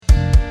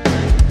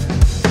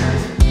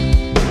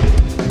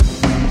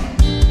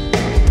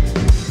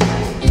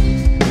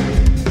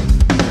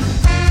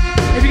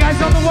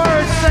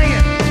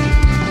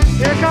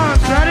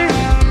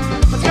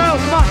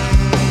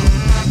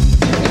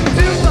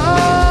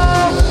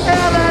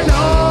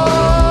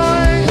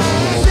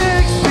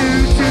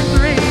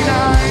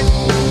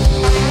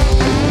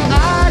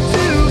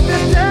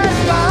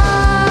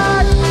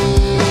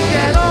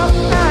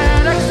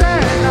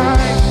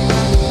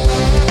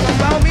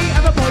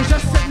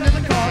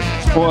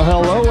Well,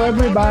 hello,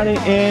 everybody,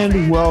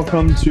 and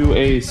welcome to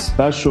a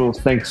special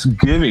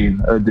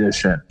Thanksgiving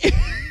edition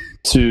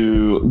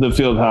to the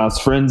Fieldhouse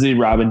Frenzy.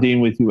 Robin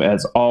Dean with you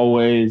as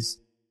always.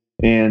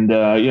 And,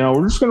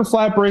 we're just going to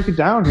flat break it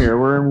down here.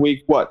 We're in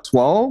week,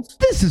 12?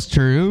 This is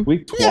true.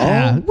 Week 12?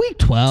 Yeah, week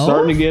 12.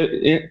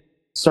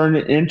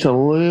 Starting to inch a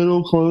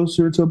little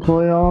closer to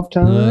playoff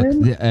time.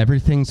 Look,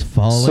 everything's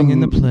falling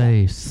into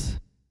place.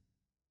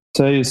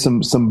 Tell you,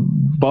 some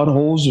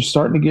buttholes are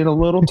starting to get a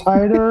little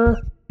tighter.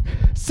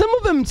 Some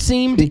of them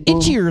seemed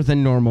itchier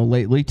than normal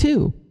lately,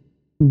 too.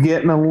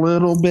 Getting a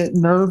little bit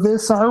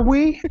nervous, are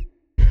we?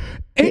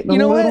 You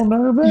know what?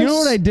 Nervous? You know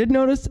what I did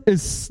notice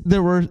is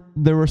there were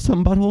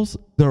some buttholes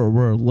that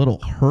were a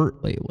little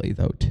hurt lately,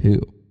 though,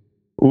 too.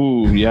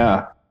 Ooh,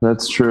 yeah,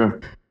 that's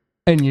true.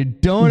 And you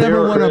don't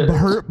ever want to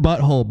hurt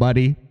butthole,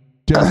 buddy.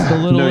 Just a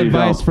little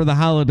advice for the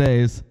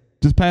holidays.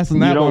 Just passing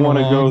that one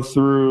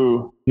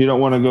along. You don't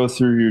want to go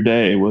through your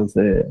day with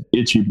an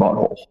itchy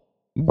butthole.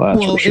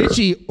 Well, sure.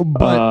 Itchy,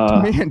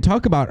 but man,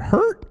 talk about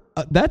hurt.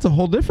 That's a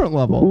whole different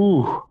level.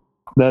 Ooh,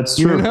 that's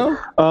true. You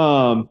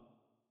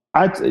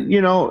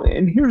know?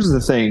 And here's the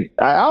thing.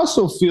 I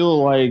also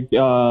feel like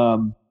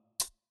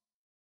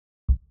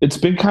it's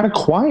been kind of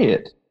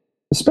quiet,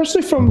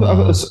 especially from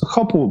a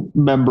couple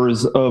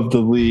members of the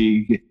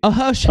league. A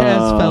hush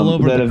has fell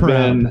over the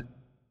crowd.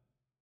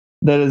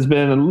 That has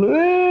been a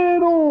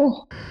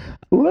little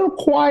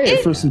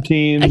quiet for some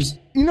teams.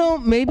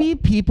 Maybe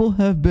people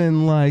have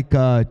been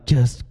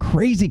just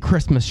crazy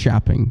Christmas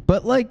shopping,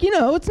 but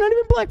it's not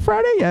even Black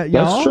Friday yet,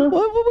 y'all. That's true.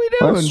 What are we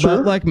doing? That's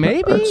true. But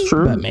maybe. That's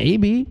true. But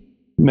maybe.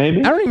 Maybe.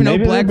 I don't even know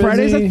Black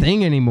Friday's a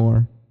thing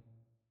anymore.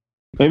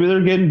 Maybe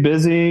they're getting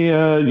busy,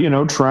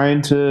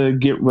 trying to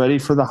get ready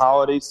for the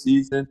holiday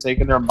season,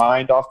 taking their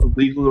mind off the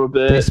league a little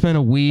bit. They spent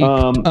a week,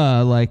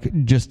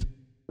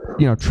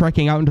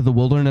 trekking out into the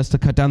wilderness to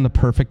cut down the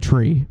perfect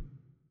tree.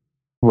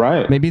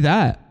 Right. Maybe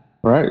that.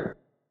 Right.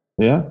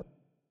 Yeah.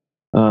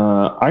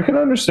 I can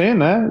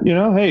understand that.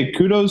 Hey,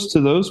 kudos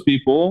to those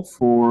people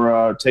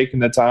for taking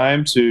the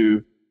time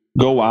to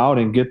go out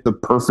and get the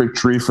perfect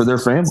tree for their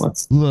family.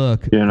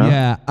 Look,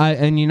 yeah,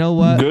 and you know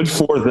what? Good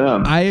for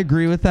them. I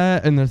agree with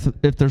that. And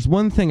if there's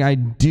one thing I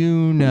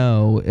do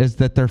know is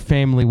that their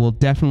family will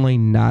definitely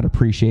not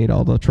appreciate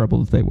all the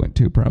trouble that they went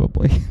to.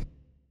 Probably.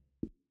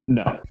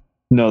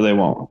 No, they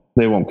won't.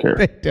 They won't care.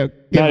 They don't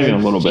not even a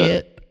little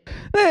bit.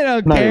 They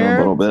don't not care. Even a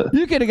little bit.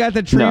 You could have got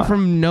the tree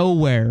from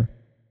nowhere.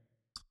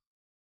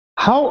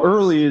 How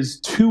early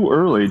is too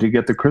early to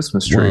get the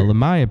Christmas tree? Well, in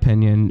my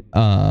opinion,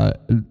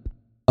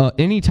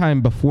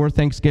 anytime before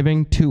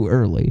Thanksgiving, too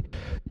early.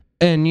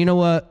 And you know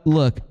what?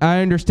 Look, I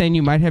understand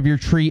you might have your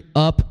tree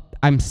up.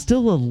 I'm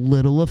still a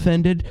little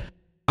offended.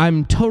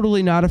 I'm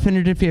totally not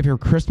offended if you have your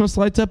Christmas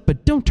lights up,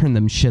 but don't turn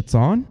them shits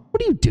on.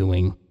 What are you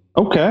doing?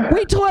 Okay.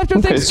 Wait till after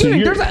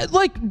Thanksgiving. Come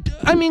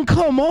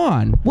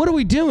on. What are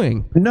we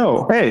doing?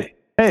 No. Hey.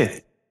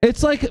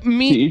 It's like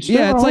me.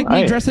 Yeah, it's like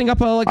me dressing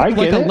up like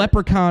a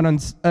leprechaun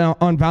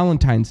on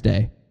Valentine's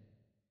Day.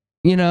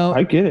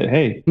 I get it.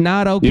 Hey,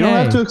 not okay. You don't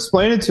have to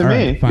explain it to me.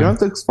 Right, you don't have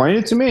to explain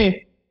it to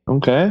me.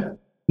 Okay.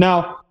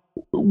 Now,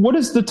 what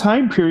is the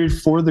time period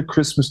for the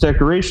Christmas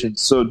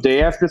decorations? So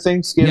day after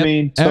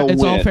Thanksgiving till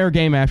it's when? All fair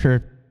game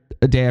after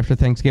a day after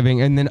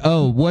Thanksgiving, and then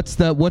what's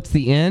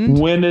the end?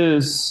 When do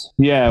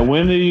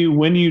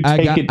you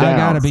take it down? I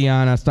gotta be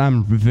honest.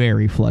 I'm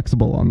very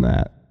flexible on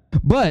that.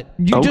 But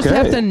you just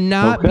have to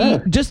not be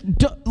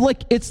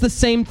it's the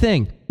same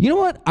thing. You know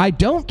what? I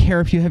don't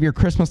care if you have your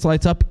Christmas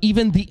lights up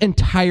even the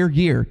entire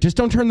year. Just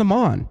don't turn them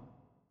on.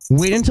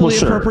 Wait until the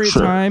appropriate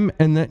time,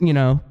 and then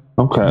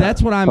Okay.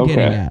 That's what I'm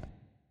getting at.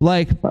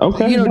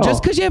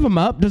 Just because you have them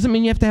up doesn't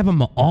mean you have to have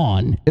them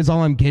on. Is all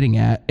I'm getting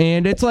at.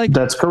 And it's like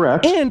that's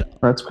correct.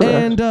 That's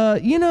correct. And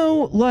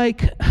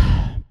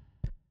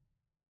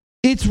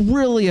it's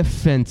really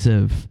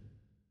offensive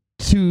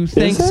to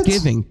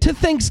Thanksgiving. To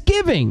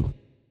Thanksgiving.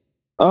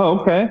 Oh,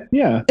 okay.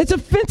 Yeah. It's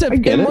offensive,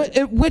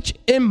 which,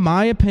 in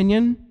my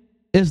opinion,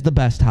 is the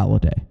best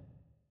holiday.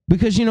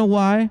 Because you know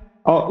why?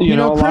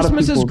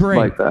 Christmas is great.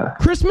 Like that.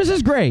 Christmas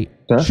is great.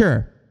 Yeah.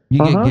 Sure.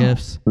 You get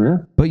gifts. Yeah.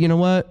 But you know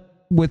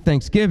what? With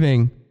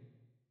Thanksgiving,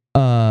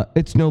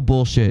 it's no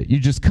bullshit. You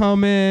just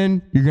come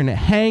in, you're going to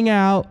hang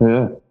out,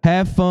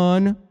 have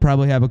fun,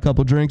 probably have a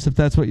couple drinks if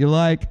that's what you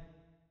like,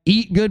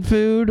 eat good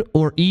food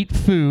or eat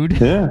food.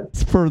 Yeah.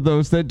 For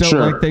those that don't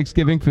like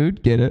Thanksgiving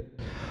food, get it.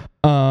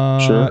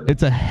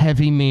 It's a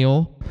heavy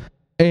meal,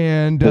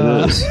 and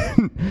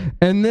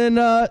and then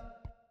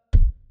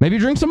maybe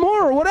drink some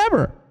more or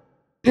whatever,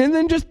 and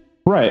then just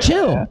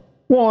chill.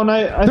 Well, and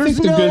I think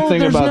the good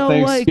thing about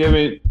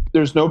Thanksgiving,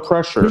 there's no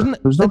pressure.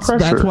 There's no pressure.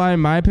 That's why,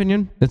 in my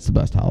opinion, it's the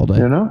best holiday.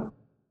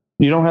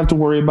 You don't have to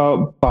worry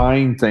about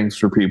buying things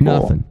for people.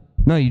 Nothing.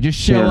 No, you just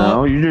show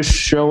up. You just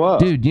show up,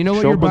 dude. You know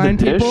what you're buying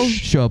people?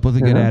 Show up with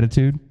a good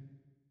attitude.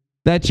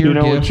 That's your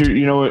gift.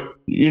 You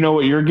know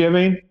what you're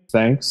giving?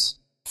 Thanks.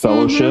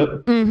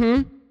 Fellowship.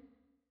 Mm-hmm.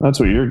 That's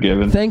what you're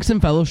giving. Thanks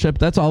and fellowship.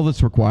 That's all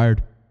that's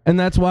required. And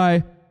that's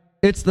why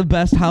it's the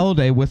best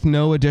holiday with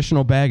no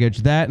additional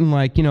baggage. That and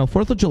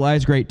 4th of July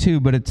is great too,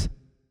 but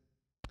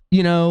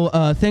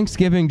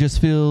Thanksgiving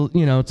just feels,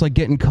 it's like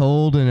getting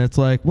cold, and it's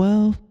like,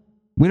 well,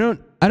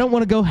 I don't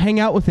want to go hang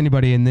out with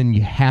anybody, and then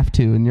you have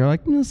to, and you're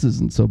like, this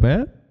isn't so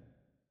bad.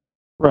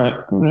 Right.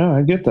 Yeah,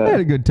 I get that. I had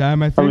a good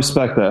time, I think. I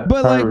respect that.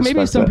 But like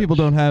maybe some people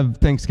don't have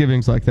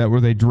Thanksgivings like that where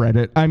they dread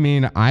it. I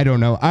mean, I don't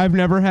know. I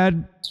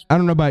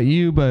don't know about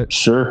you, but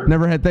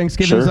never had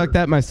Thanksgivings like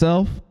that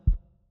myself.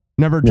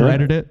 Never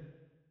dreaded it.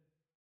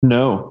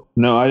 No.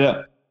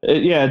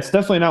 It's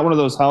definitely not one of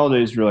those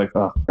holidays you're like,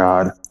 oh,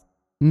 God.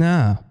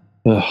 Nah.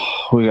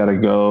 We got to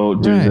go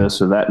do this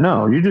or that.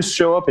 No, you just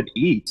show up and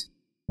eat.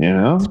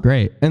 It's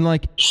great. And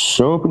like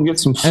show up and get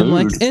some food. And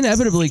like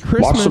inevitably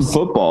Christmas, watch some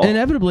football.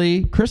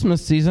 Inevitably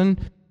Christmas season,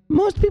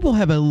 most people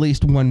have at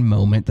least one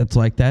moment that's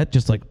like that.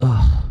 Just like,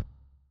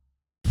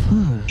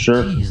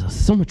 sure.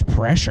 Jesus, so much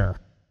pressure.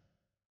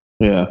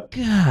 Yeah.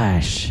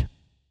 Gosh,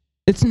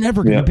 it's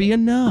never going to be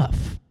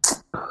enough.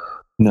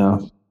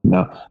 No.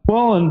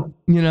 Well, and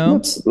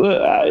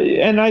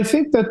and I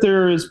think that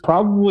there is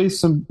probably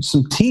some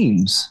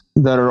teams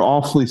that are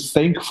awfully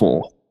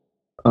thankful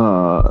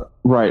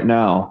right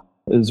now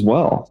as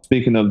well.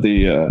 Speaking of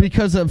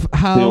because of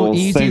how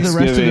easy the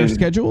rest of their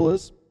schedule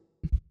is.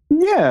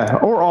 Yeah,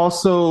 or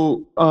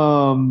also,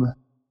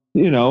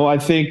 I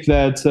think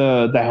that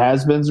the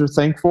has-beens are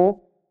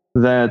thankful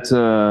that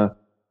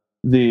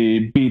the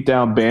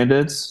beat-down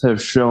Bandits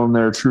have shown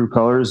their true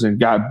colors and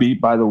got beat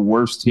by the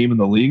worst team in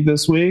the league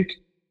this week.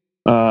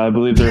 I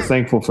believe they're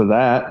thankful for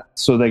that.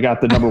 So they got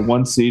the number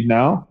 1 seed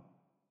now.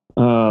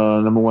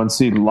 Number 1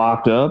 seed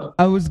locked up.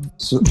 You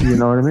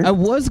know what I mean? I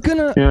was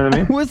gonna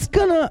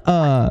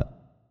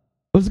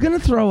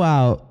throw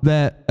out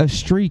that a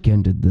streak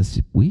ended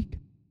this week.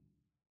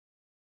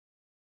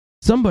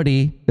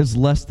 Somebody is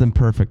less than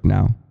perfect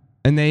now,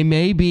 and they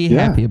may be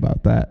happy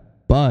about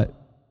that, but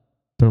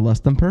they're less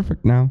than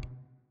perfect now.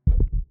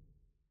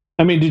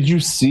 I mean, did you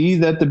see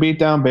that the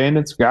beatdown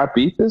Bandits got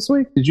beat this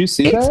week? Did you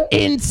see that?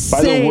 It's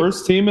insane. By the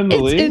worst team in the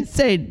league? It's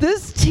insane.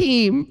 This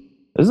team...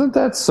 Isn't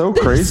that so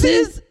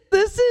crazy?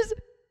 This is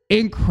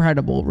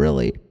incredible,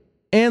 really.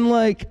 And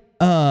like,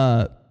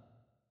 to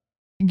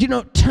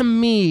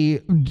me,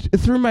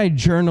 through my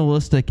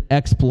journalistic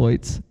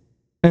exploits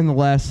in the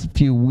last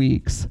few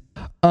weeks,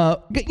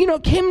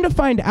 came to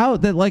find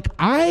out that like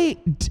I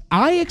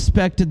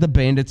expected the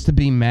Bandits to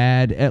be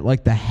mad at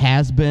like the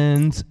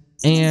has-beens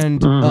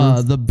and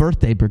the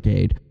birthday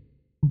brigade,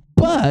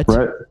 but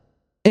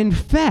in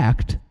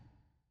fact,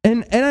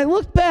 and I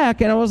looked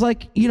back and I was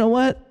like, you know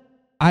what?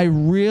 I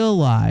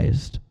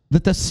realized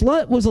that the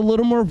slut was a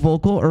little more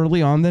vocal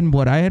early on than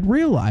what I had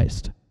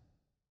realized.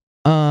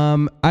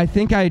 I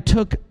think I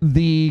took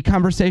the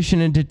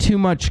conversation into too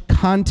much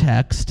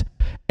context,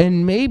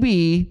 and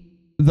maybe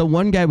the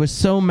one guy was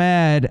so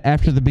mad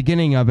after the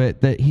beginning of it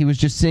that he was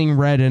just seeing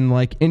red, and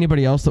like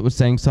anybody else that was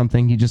saying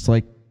something, he just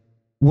like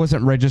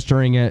wasn't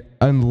registering it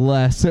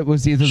unless it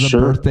was either the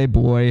birthday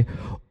boy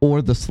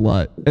or the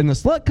slut. And the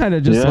slut kind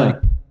of just like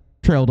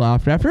trailed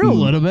off after a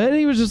little bit.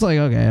 He was just like,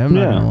 okay, I'm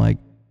not gonna like,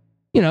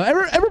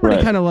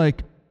 everybody kind of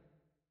like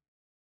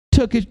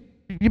took it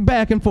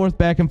back and forth,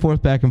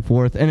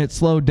 and it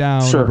slowed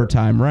down over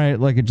time, right?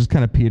 Like it just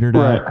kind of petered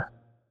out.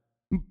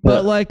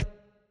 But like,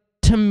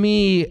 to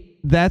me,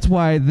 that's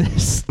why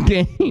this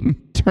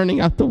game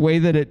turning out the way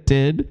that it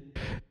did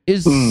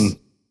is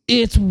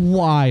it's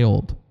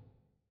wild.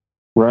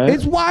 Right?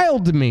 It's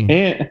wild to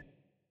me.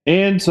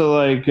 And to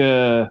like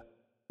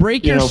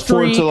break your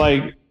streak. For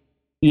the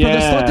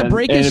slut to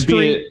break his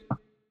streak.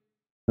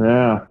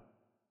 Yeah.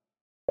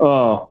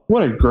 Oh,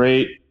 what a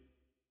great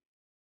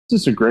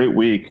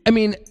week. I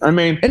mean,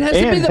 it has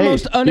to be the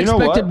most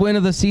unexpected win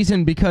of the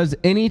season, because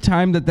any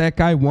time that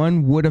guy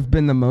won would have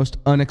been the most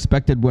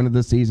unexpected win of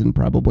the season,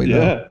 probably.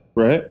 Yeah,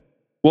 right.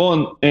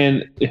 Well,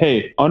 and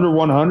hey, under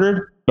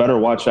 100, better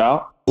watch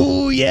out.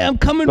 Oh yeah, I'm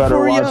coming for you.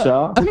 Better watch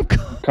out. I'm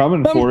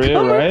coming for you,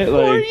 right?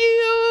 For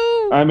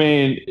you. I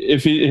mean,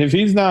 if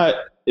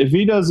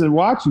he doesn't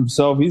watch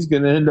himself, he's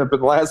going to end up in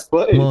last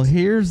place. Well,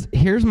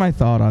 here's my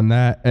thought on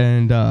that,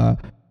 and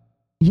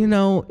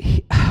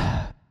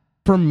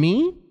for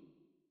me,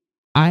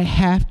 I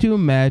have to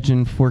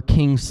imagine for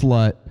King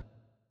Slut,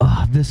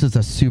 this is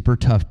a super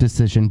tough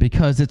decision,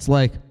 because it's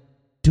like,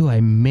 do I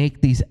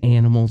make these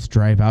animals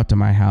drive out to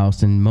my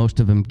house and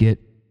most of them get,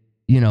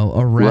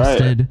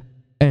 arrested? Right.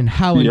 And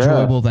how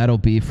enjoyable that'll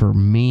be for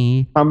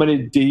me. How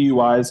many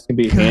DUIs can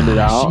be handed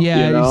out?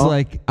 Yeah, it's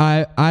like,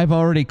 I've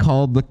already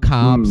called the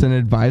cops and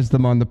advised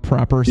them on the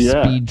proper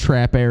speed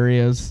trap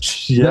areas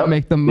that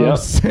make the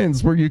most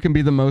sense, where you can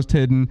be the most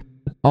hidden.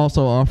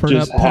 Also offered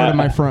up part of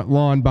my front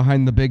lawn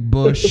behind the big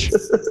bush.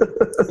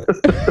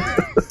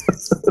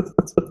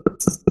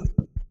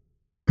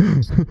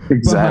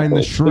 Behind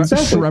the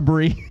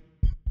shrubbery.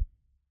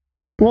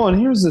 Well, and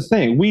here's the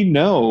thing. We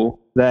know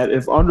that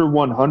if under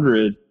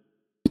 100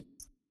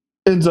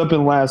 ends up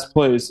in last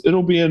place,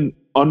 it'll be an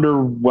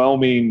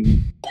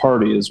underwhelming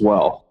party as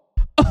well.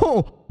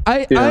 Oh,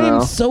 I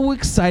am so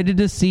excited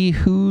to see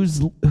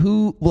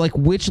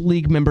which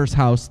league member's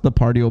house the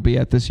party will be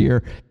at this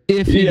year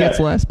if he gets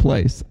last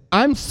place.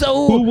 I'm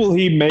so. Who will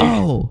he make?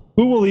 Who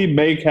will he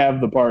make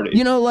have the party?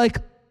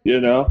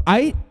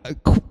 I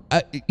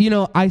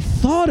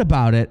thought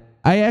about it.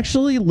 I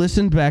actually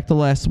listened back to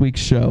last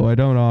week's show. I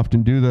don't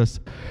often do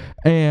this,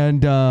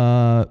 and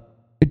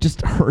it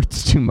just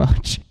hurts too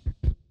much.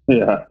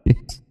 Yeah.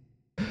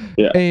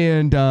 Yeah.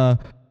 And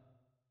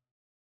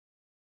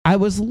I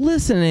was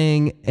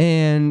listening,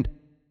 and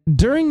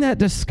during that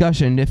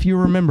discussion, if you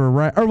remember,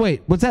 right? Or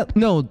wait, was that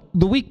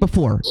the week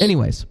before?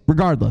 Anyways,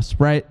 regardless,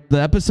 right?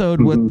 The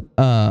episode with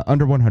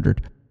Under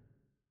 100.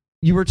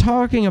 You were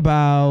talking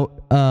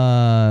about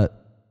the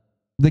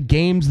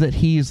games that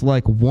he's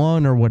like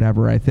won or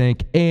whatever, I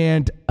think,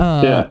 and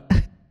fucking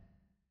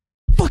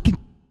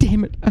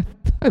damn it,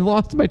 I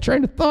lost my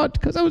train of thought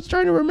because I was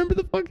trying to remember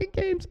the fucking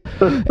games.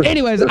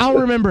 Anyways, I'll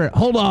remember it.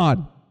 Hold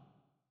on.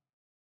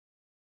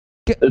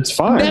 It's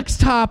fine. Next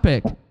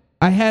topic.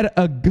 I had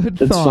a good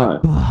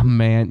thought. Fine. Oh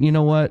man, you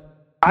know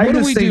what? What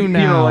do we do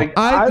now?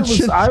 I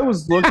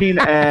was looking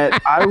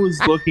at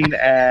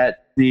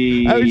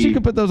the. I wish you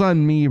could put those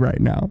on me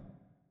right now.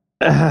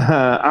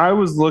 I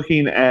was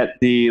looking at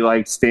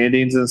the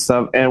standings and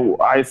stuff, and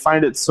I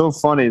find it so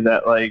funny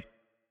that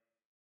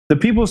the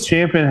People's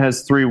Champion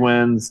has 3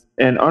 wins,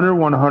 and Under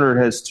 100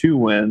 has 2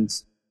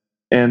 wins,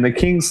 and the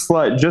King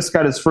Slut just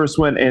got his first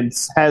win and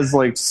has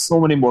so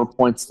many more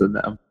points than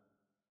them.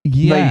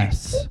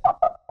 Yes.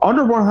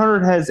 Under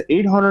 100 has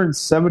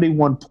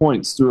 871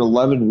 points through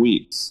 11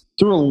 weeks.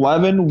 Through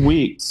 11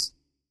 weeks.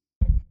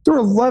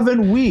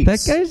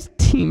 That guy's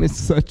team is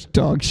such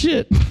dog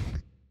shit.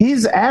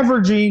 He's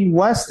averaging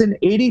less than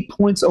 80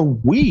 points a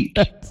week.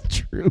 That's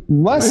true.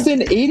 Less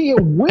than 80 a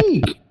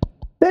week.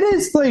 That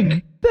is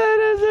that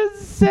is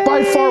insane.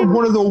 By far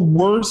one of the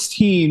worst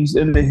teams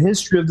in the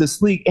history of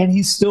this league, and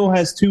he still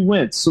has 2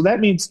 wins. So that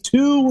means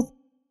 2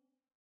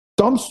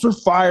 dumpster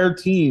fire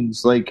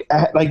teams.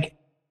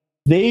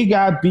 They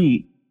got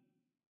beat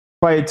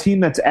by a team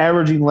that's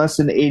averaging less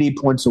than 80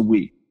 points a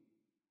week.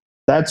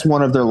 That's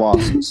one of their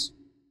losses.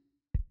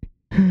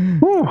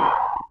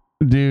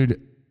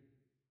 Dude,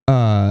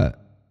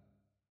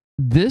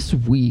 this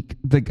week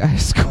the guy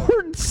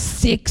scored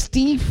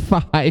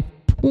 65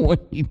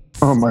 points.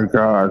 Oh my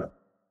god.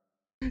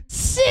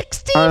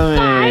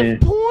 65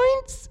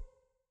 points?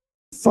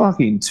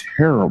 Fucking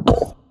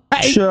terrible.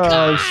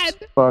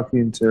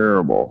 Fucking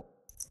terrible.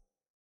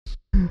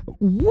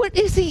 What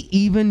is he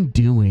even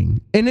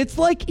doing? And it's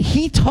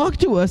he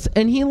talked to us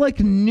and he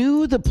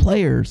knew the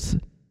players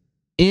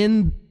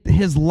in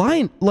his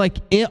line,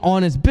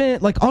 on his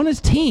bench, on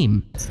his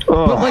team.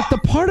 But the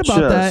part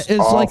about that is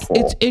awful.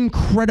 It's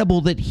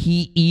incredible that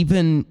he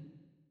even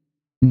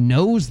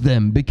knows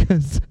them,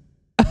 because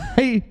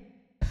I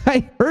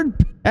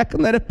heard back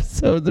on that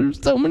episode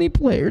there's so many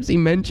players he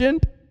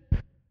mentioned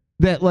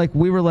that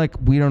we were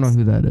we don't know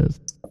who that is.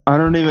 I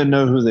don't even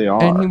know who they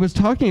are. And he was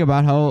talking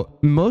about how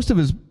most of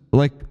his,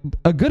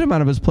 a good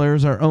amount of his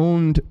players are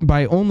owned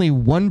by only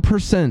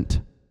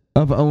 1%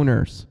 of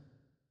owners.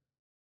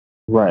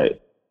 Right.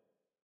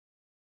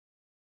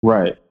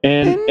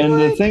 And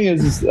the thing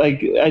is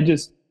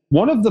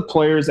one of the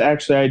players,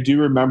 actually, I do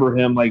remember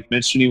him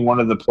mentioning one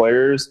of the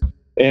players,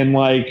 and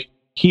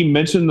he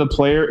mentioned the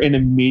player, and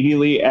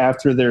immediately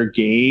after their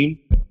game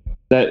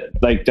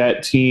that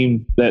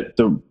team that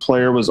the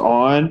player was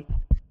on,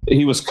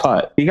 he was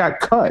cut. He got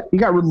cut. He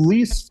got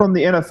released from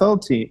the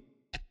NFL team.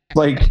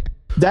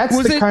 That's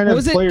the kind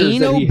of players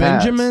Eno that he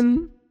Benjamin?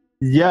 has.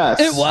 Yes.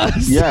 It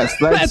was. Yes,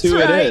 that's who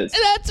right. it is.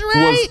 That's right.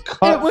 Was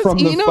cut from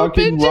the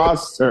fucking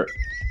roster.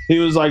 He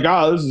was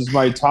this is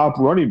my top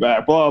running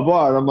back, blah,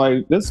 blah. And I'm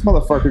like, this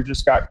motherfucker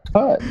just got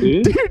cut,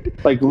 dude.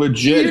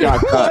 Legit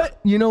got cut.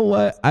 You know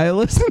what? I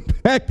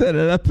listened back to that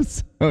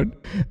episode,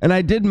 and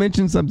I did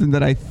mention something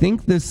that I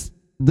think this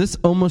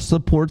almost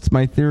supports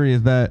my theory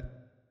that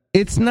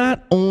it's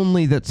not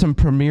only that some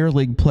Premier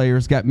League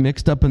players got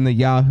mixed up in the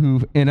Yahoo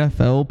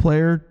NFL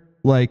player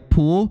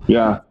pool.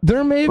 Yeah.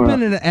 There may have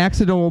been an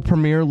accidental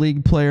Premier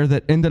League player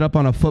that ended up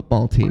on a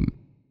football team.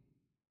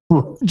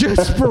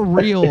 Just for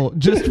real.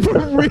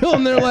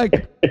 And they're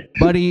like,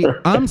 buddy,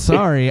 I'm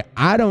sorry.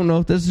 I don't know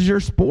if this is your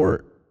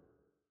sport.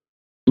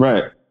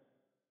 Right.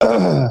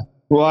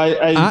 Well,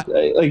 I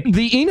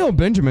the Eno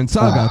Benjamin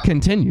saga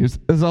continues.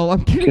 Is all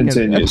I'm getting at.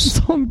 That's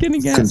all I'm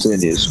getting at.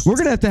 Continues. We're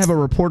gonna have a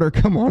reporter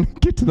come on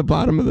and get to the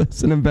bottom of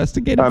this and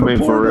investigate it.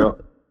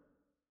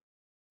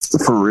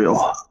 For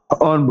real.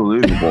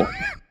 Unbelievable.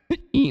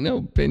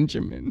 Eno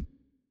Benjamin.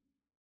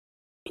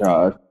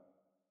 God.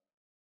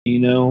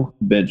 Eno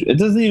Benjamin. It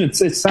doesn't even.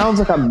 It sounds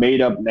like a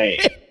made up name.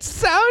 It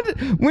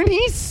sounded, when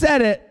he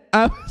said it,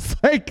 I was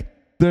like,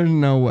 "There's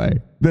no way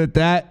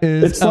that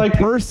is a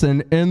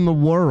person in the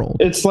world."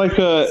 It's like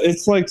a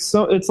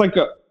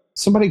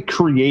somebody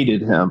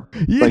created him.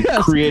 Yes,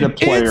 like create a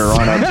player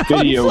on a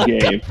video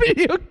game. A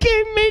video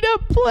game made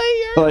up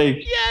player.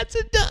 Like, yes,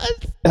 it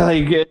does.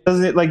 Like it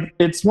doesn't. Like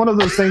it's one of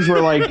those things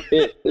where like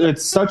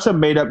it's such a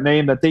made up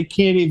name that they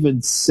can't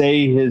even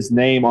say his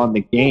name on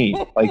the game.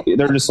 Like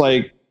they're just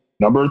like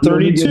number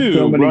 32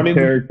 so many running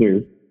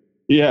characters.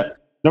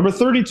 Number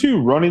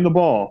 32 running the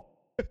ball.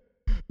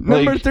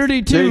 Number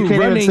 32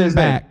 running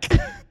back.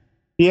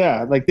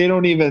 Yeah, like they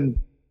don't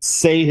even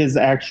say his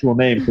actual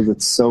name because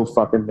it's so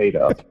fucking made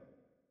up.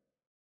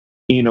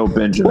 Eno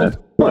Benjamin.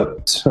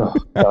 What? Oh,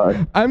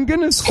 God. I'm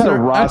gonna kind of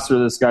roster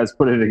this guy's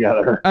putting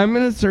together. I'm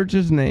gonna search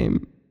his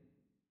name.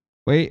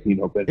 Wait,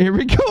 Eno Benjamin. Here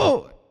we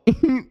go.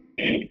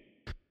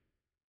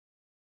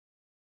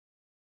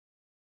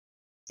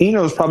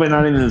 Eno's probably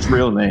not even his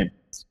real name.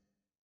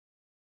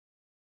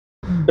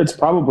 It's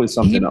probably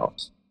something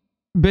else.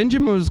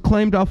 Benjamin was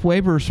claimed off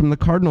waivers from the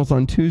Cardinals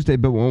on Tuesday,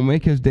 but will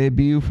make his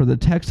debut for the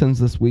Texans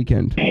this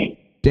weekend.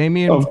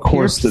 Damian of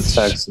course Pierce,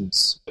 the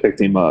Texans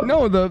picked him up.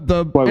 No, the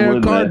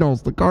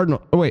Cardinals. The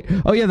Cardinals. Oh, wait.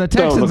 Oh, yeah, the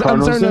Texans.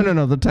 I'm sorry.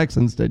 No. The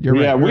Texans did. You're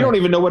right. Yeah, we don't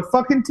even know what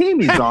fucking team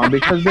he's on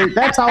because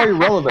that's how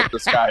irrelevant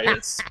this guy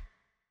is.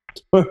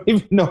 We don't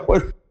even know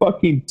what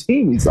fucking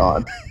team he's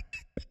on.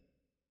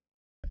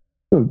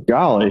 Oh,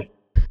 golly.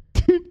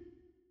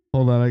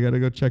 Hold on. I got to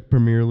go check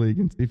Premier League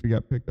and see if he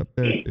got picked up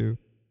there, too.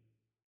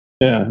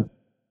 Yeah.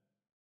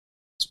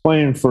 He's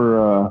playing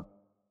for...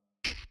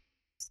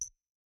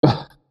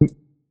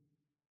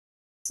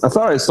 I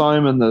thought I saw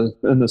him in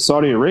the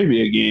Saudi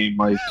Arabia game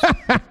like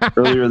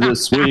earlier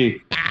this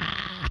week.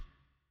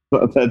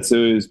 But that's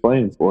who he was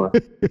playing for.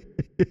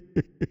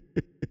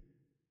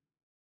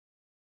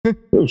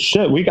 Oh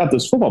shit! We got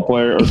this football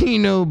player.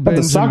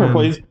 The soccer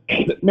plays.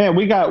 Man,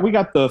 we got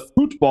the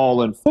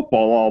football and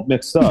football all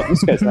mixed up.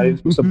 This guy's not even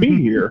supposed to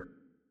be here.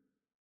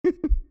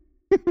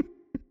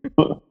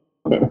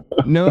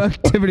 No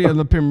activity on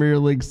the Premier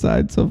League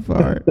side so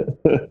far.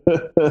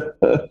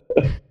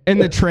 In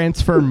the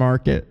transfer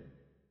market.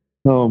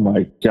 Oh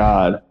my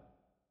God.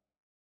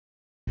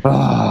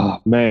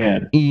 Oh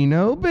man.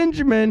 Eno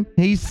Benjamin,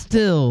 he's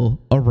still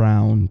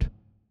around.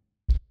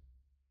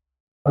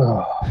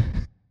 Oh,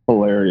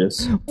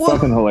 hilarious.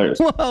 Fucking hilarious.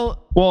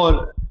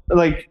 Well,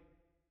 like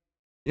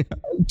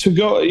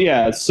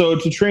so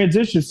to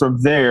transition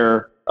from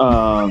there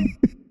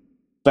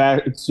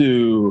back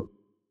to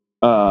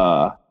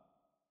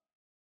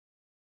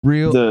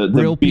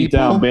real beat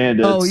down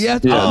bandits. Oh yeah,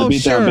 the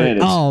beat down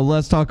bandits. Oh,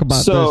 let's talk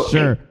about this.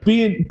 Sure.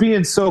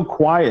 Being so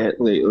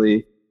quiet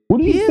lately. What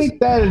do you think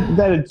that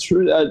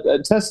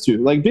attests to?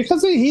 Like,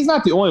 because he's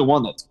not the only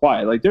one that's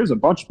quiet. Like, there's a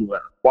bunch of people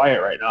that are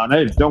quiet right now, and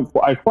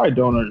I quite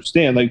don't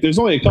understand. Like, there's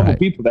only a couple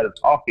people that are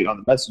talking on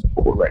the message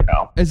board right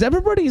now. Is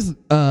everybody's we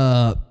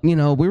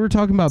were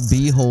talking about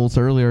b-holes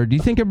earlier. Do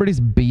you think everybody's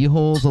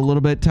b-holes a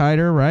little bit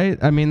tighter, right?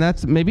 I mean,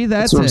 that's what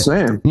I'm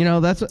saying.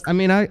 I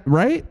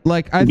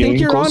think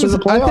you're on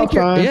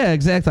to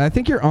exactly. I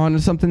think you're on to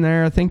something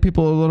there. I think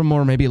people are a little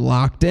more maybe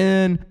locked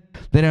in.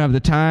 They don't have the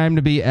time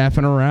to be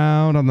effing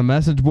around on the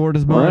message board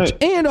as much.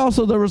 Right. And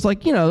also there was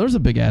there's a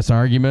big ass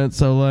argument.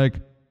 So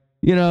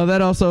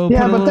that also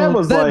that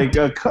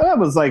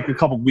was like a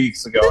couple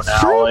weeks ago now.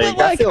 True, like,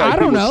 but I feel like I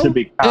don't know. Should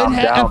be calmed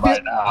down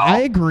by now. I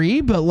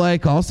agree, but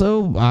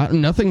also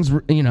nothing's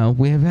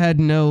we have had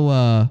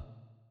no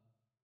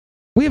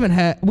we've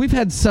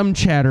had some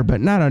chatter,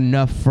 but not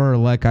enough for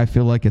I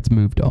feel like it's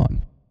moved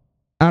on.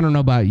 I don't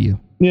know about you.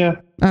 Yeah,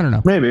 I don't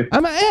know. Maybe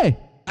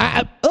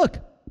look.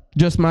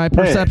 Just my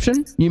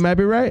perception. Hey. You might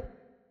be right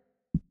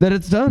that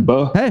it's done.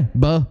 Hey,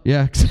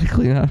 yeah,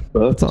 exactly. Yeah.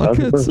 That's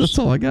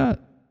all I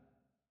got.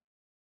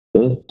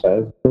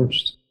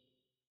 First.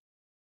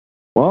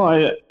 Well,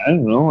 I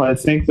don't know. I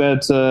think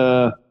that.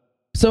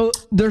 So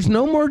there's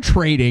no more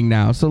trading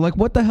now. So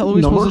what the hell are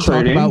we supposed to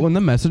talk about when the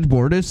message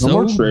board is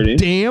so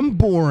damn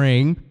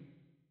boring?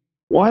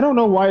 Well, I don't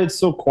know why it's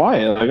so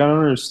quiet. I don't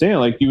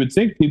understand. You would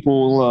think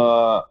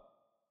people.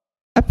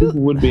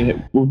 Would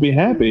be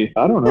happy.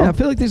 I don't know. Yeah, I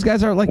feel like these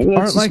guys aren't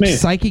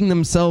psyching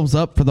themselves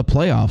up for the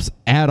playoffs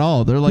at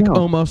all. They're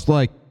almost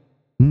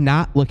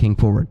not looking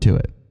forward to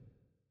it.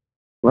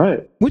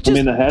 Right. Which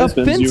is the Has-Beens,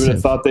 offensive. you would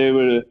have thought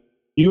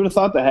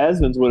the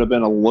Has-Beens would have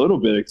been a little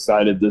bit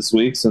excited this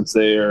week since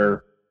they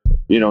are,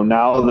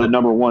 now the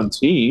number one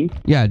team.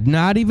 Yeah,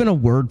 not even a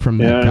word from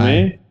that guy.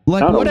 I mean?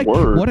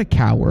 What a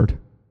coward.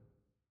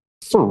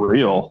 For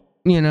real.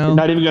 You're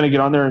not even going to get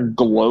on there and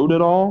gloat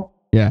at all.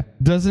 Yeah,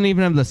 doesn't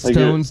even have the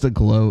stones to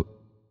gloat.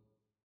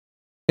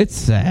 It's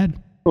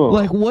sad.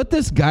 Oh. What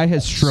this guy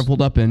has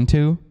shriveled up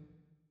into.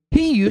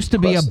 He used to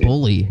be a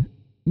bully.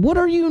 What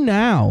are you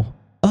now?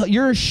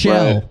 You're a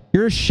shell. Right.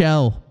 You're a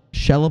shell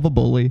of a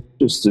bully.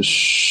 Just a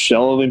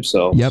shell of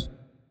himself. Yep.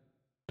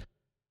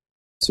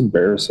 It's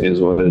embarrassing, is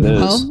what it is.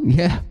 Well,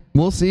 yeah.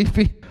 We'll see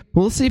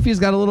if he's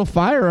got a little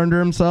fire under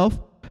himself.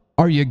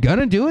 Are you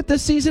gonna do it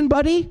this season,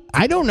 buddy?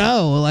 I don't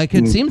know.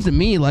 It seems to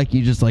me like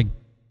you just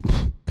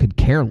could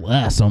care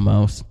less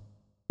almost.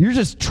 You're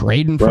just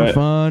trading for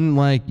fun.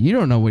 You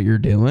don't know what you're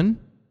doing.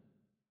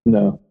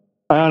 No.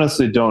 I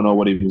honestly don't know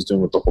what he was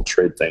doing with the whole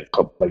trade thing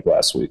like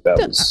last week. That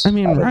was, I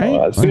mean, right?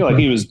 I feel like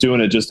he was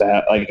doing it just to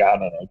have, like, I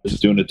don't know,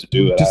 just doing it to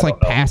do it. Just like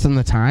passing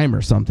the time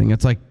or something.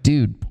 It's like,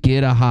 dude,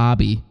 get a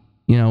hobby.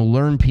 You know,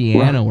 learn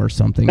piano or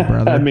something,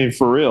 brother. I mean,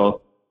 for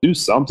real, do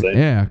something.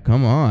 Yeah,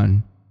 come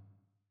on.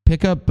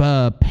 Pick up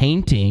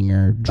painting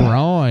or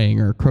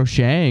drawing or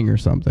crocheting or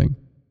something.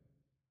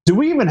 Do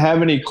we even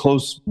have any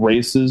close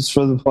races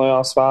for the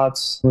playoff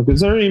spots? Like, is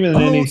there even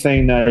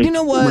anything that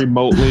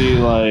remotely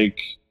like?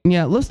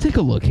 Yeah, let's take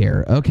a look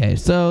here. Okay,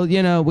 so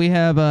we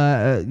have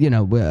has-beens,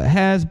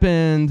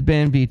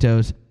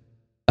 Banditos,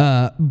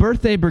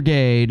 Birthday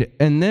Brigade,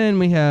 and then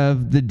we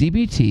have the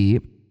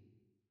DBT,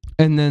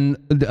 and then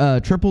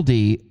Triple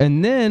D,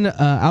 and then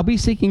I'll Be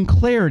Seeking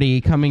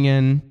Clarity coming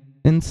in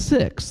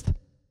 6th.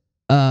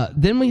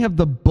 Then we have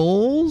the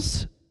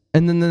Bulls,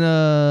 and then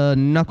the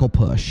Knuckle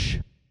Push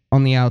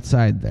on the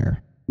outside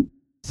there.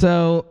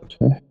 So,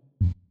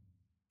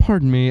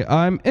 pardon me,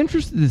 I'm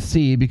interested to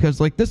see, because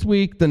like this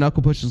week the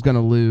Knuckle Push is going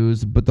to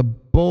lose, but the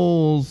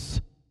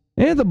Bulls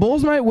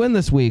might win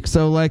this week.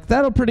 So like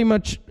that'll pretty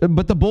much,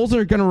 but the Bulls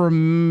are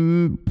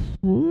going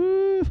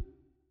to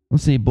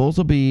let's see, Bulls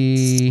will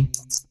be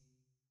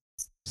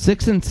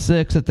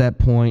 6-6 at that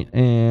point,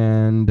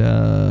 and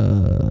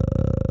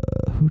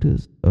who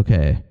does?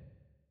 Okay.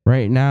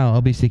 Right now,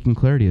 I'll Be Seeking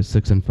Clarity is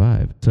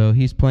 6-5. So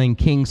he's playing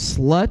King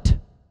Slut,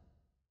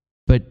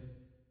 but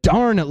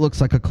darn, it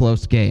looks like a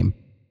close game.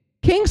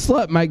 King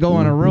Slut might go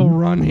on a real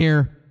run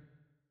here.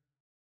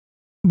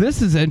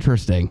 This is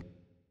interesting.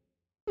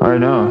 I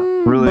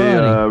know.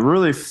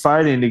 Really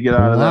fighting to get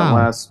out of that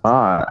last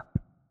spot.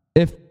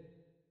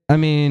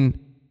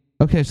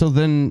 Okay, so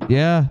then,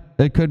 yeah,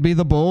 it could be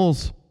the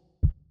Bulls.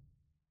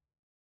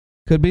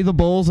 Could be the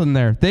Bulls in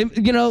there. They,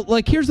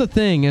 like, here's the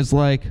thing is,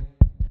 like,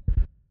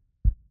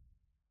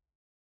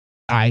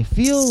 I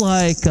feel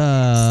like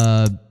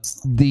oh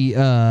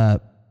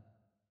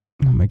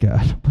my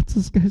God, what's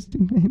this guy's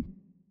name?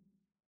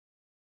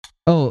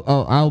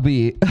 I'll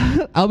be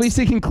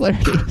Seeking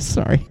Clarity.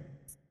 Sorry.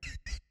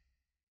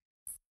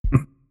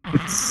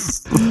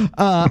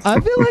 I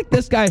feel like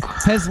this guy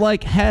has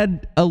like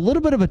had a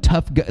little bit of a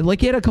tough go. Like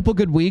he had a couple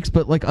good weeks,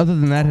 but like other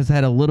than that has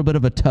had a little bit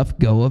of a tough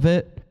go of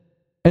it.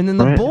 And then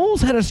the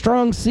Bulls had a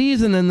strong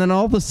season, and then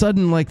all of a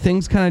sudden like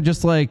things kind of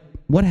just like,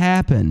 what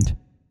happened?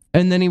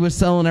 And then he was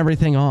selling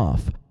everything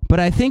off. But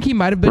I think he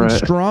might have been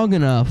strong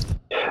enough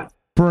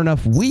for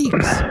enough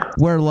weeks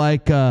where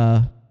like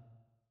I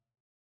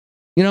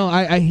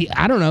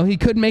don't know, he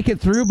could make it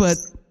through, but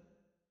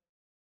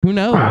who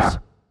knows?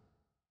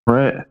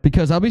 Right.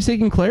 Because I'll Be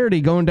Seeking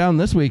Clarity going down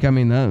this week. I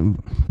mean,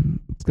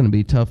 it's going to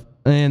be tough.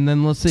 And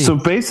then let's see. So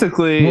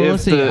basically, the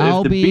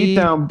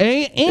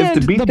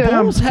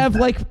Bulls have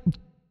like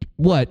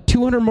what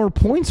 200 more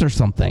points or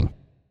something.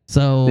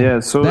 So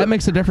that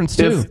makes a difference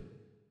too.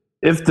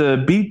 If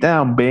the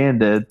Beatdown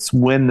Bandits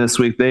win this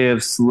week, they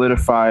have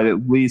solidified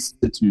at least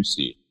the 2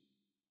 seed.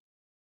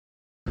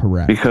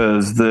 Correct.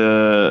 Because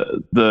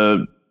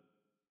the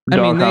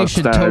Doghouse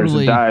Stars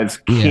and Dives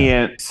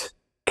can't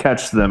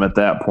catch them at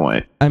that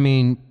point. I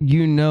mean,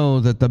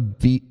 that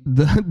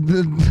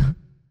the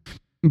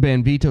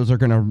Banditos are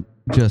going to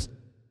just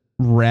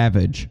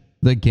ravage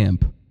the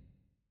Gimp.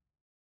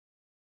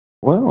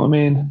 Well, I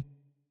mean,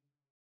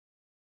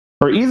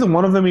 are either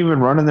one of them even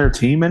running their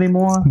team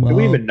anymore? Do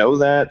we even know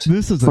that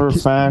for a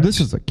fact? This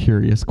is a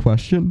curious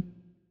question.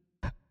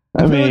 I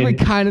feel like we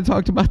kind of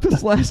talked about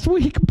this last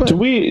week, but do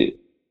we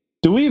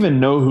even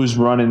know who's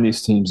running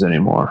these teams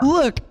anymore?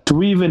 Look, do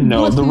we even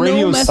know? The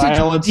radio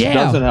silence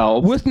doesn't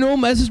help. With no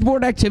message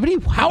board activity,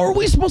 how are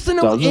we supposed to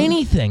know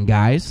anything,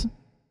 guys?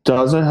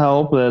 Doesn't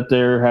help that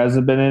there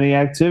hasn't been any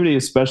activity,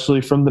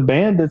 especially from the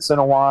Bandits in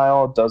a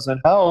while. It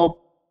doesn't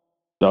help.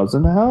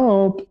 Doesn't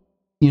help.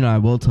 I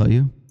will tell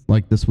you,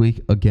 like this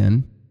week,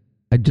 again,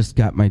 I just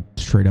got my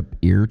straight up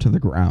ear to the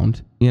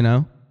ground,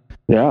 Yeah.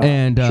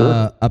 And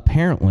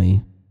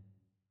apparently,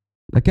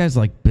 that guy's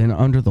like been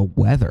under the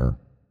weather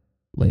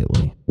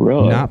lately.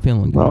 Really? Not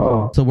feeling good.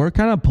 Oh. So we're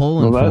kind of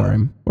pulling for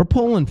him. We're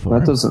pulling for him.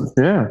 That doesn't,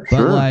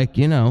 But like,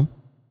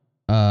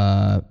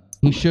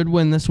 he should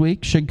win this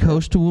week, should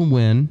coast to a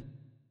win.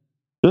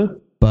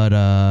 Good. But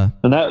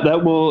and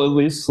that will at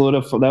least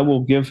solidify, that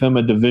will give him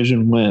a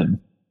division win.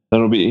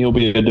 He'll be a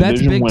division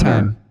that's big winner.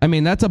 Time. I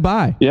mean, that's a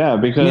bye. Yeah,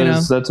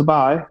 because that's a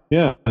bye.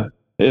 Yeah.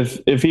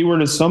 If he were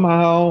to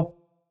somehow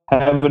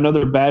have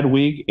another bad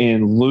week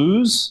and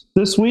lose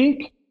this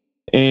week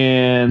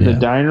and the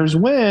Diners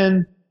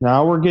win,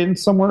 now we're getting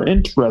somewhere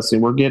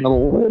interesting. We're getting a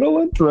little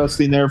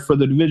interesting there for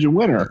the division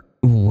winner.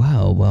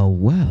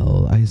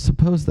 Well. I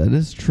suppose that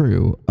is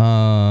true.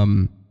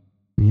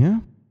 Yeah.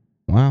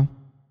 Wow.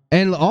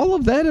 And all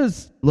of that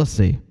is, let's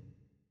see.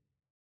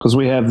 Because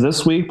we have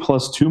this week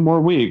plus 2 more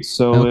weeks.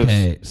 So we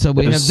have this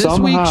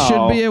week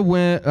should be a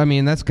win. I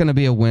mean, that's going to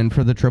be a win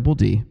for the Triple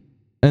D.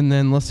 And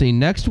then let's see,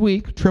 next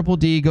week, Triple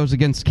D goes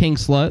against King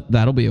Slut.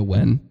 That'll be a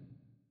win.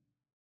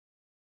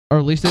 Or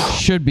at least it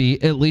should be.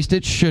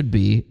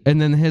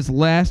 And then his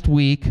last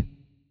week,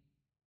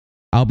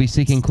 I'll Be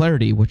Seeking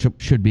Clarity, which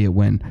should be a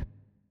win.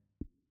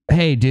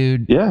 Hey,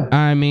 dude. Yeah.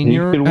 I mean,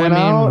 you're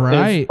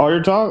right. All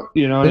you're talking,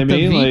 you know what I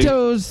mean?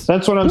 Vetoes,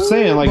 that's what I'm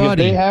saying. Like,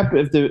 buddy.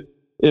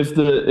 if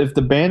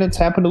the Bandits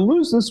happen to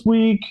lose this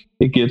week,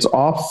 it gets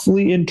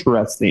awfully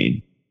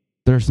interesting.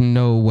 There's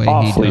no way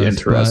awfully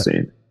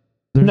interesting.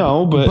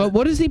 But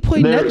what does he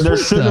play next week?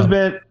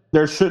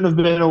 There shouldn't have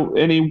been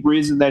any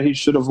reason that he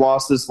should have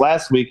lost this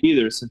last week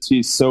either, since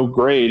he's so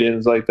great and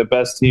is like the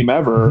best team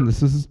ever.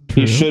 This is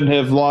true. He shouldn't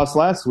have lost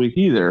last week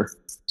either.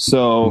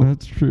 So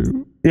that's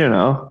true. You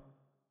know,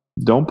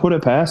 don't put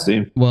it past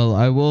him. Well,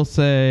 I will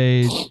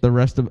say the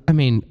rest of. I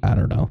mean, I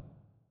don't know.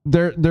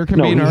 There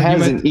can be an argument. He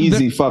has an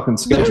easy fucking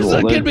schedule.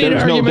 There could be an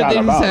argument that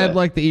he's had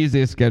like the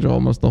easiest schedule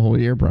almost the whole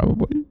year,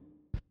 probably.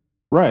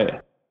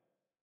 Right.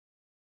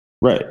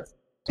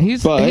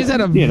 He's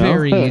had a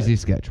very easy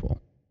schedule.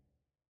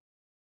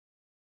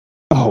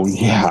 Oh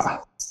yeah.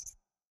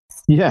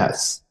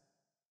 Yes.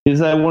 He's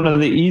had one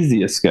of the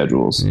easiest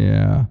schedules.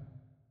 Yeah.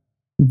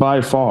 By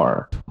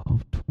far.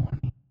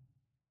 12-20.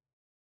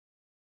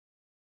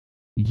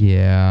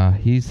 Yeah,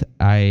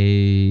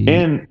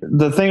 and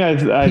the thing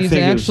I he's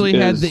think actually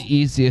had the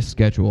easiest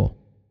schedule.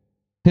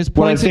 His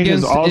points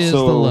against is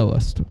the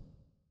lowest.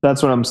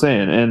 That's what I'm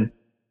saying. And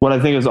what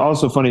I think is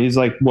also funny, he's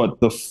like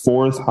the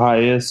fourth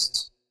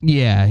highest.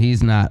 Yeah,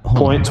 he's not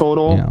point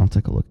total. Yeah, I'll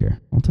take a look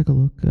here.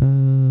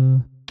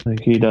 Like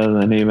he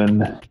doesn't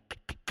even.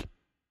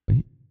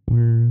 Wait,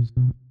 where's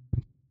the?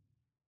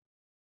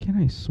 Can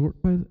I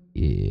sort by?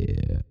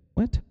 Yeah.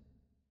 What?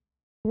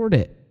 Sort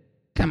it.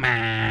 Come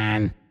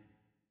on.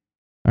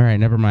 All right,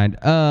 never mind.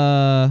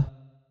 I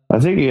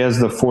think he has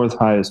the fourth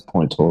highest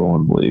point total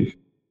in the league.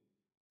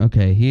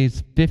 Okay,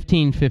 he's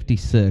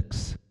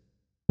 1556,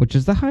 which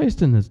is the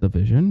highest in this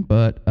division,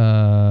 but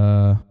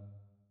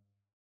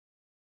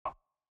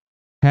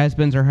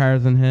has-beens are higher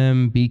than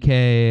him.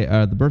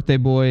 BK, the birthday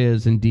boy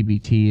is, and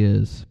DBT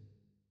is.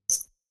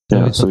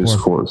 So he's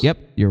fourth. Yep,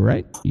 you're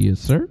right. Yes,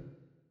 sir.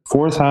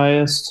 Fourth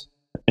highest,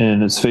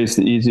 and it's faced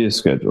the easiest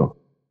schedule.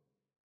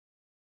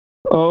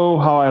 Oh,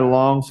 how I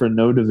long for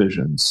no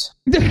divisions.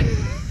 I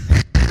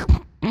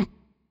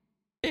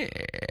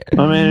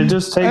mean, it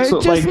just takes.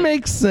 It just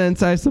makes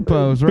sense, I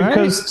suppose, right?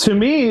 Because to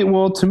me,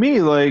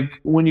 like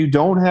when you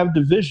don't have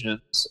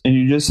divisions and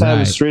you just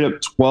have a straight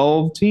up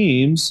 12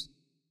 teams,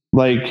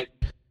 like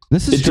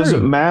this is true.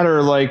 Doesn't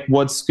matter like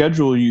what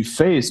schedule you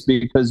face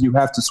because you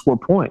have to score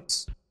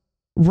points.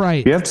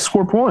 Right. You have to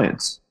score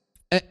points.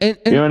 And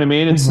you know what I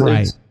mean? It's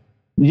right.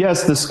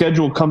 Yes, the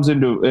schedule comes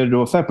into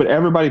effect, but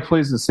everybody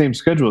plays the same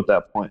schedule at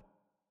that point.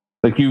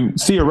 Like you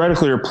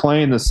theoretically are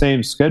playing the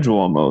same schedule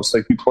almost.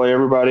 Like you play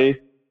everybody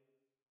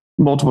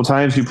multiple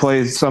times, you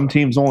play some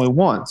teams only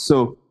once.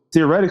 So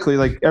theoretically,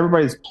 like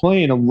everybody's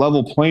playing a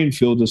level playing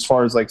field as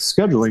far as like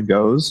scheduling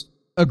goes.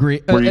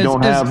 Agree. Where you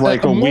don't have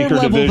like a weaker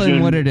division,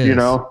 than what it is. You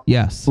know?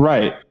 Yes.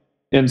 Right.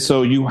 And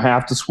so you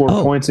have to score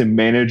points and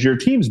manage your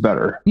teams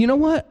better. You know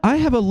what? I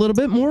have a little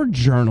bit more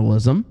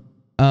journalism.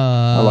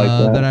 I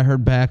like that I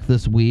heard back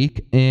this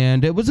week,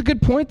 and it was a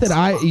good point that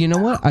I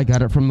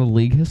got it from the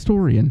league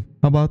historian.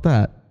 How about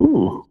that?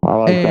 Ooh, I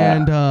like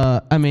that.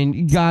 And I mean,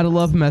 you gotta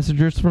love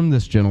messages from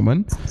this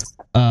gentleman.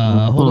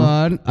 Hold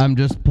on, I'm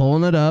just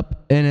pulling it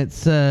up, and it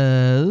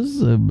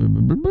says,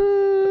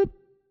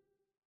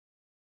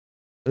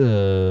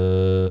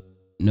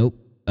 nope,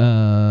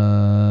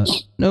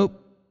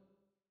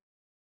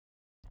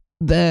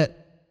 that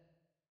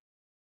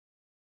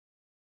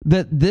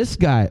this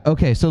guy,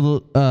 okay, so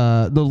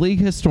the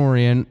league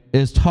historian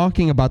is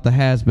talking about the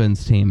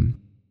has-beens team,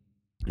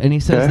 and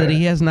he says that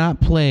he has not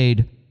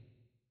played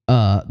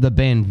the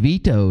band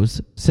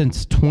Vetoes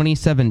since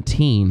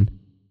 2017,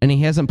 and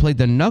he hasn't played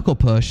the Knuckle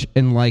Push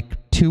in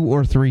like 2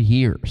 or 3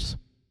 years.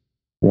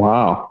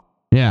 Wow.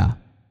 Yeah.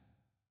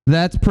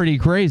 That's pretty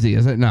crazy,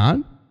 is it not?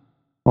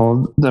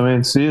 Well, I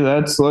mean, see,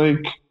 that's like...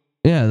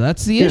 Yeah,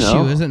 that's the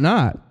issue, is it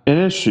not? An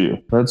issue.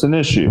 That's an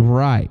issue.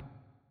 Right.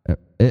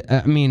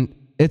 I mean...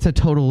 It's a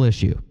total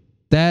issue.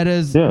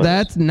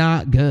 That's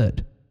not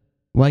good.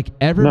 Like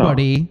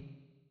everybody,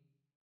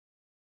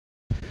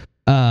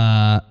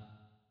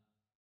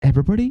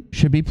 everybody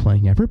should be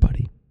playing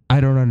everybody. I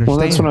don't understand.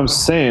 Well, that's what I'm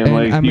saying. And,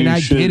 like, I mean, I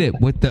get it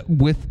with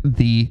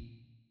the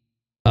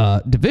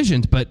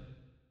divisions, but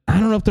I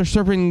don't know if they're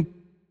serving.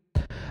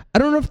 I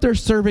don't know if they're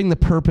serving the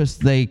purpose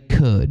they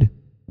could,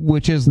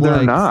 which is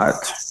they're not.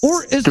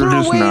 Or is there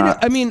a way?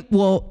 I mean,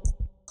 well.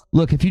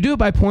 Look, if you do it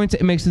by points,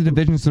 it makes the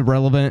divisions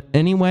irrelevant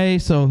anyway,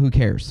 so who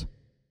cares?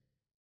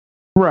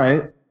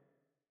 Right.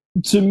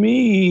 To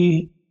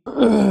me,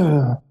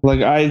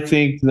 like, I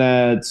think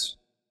that...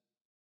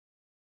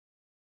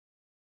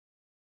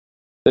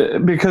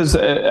 because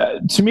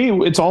to me,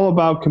 it's all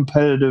about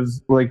competitive,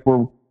 like,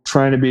 we're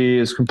trying to be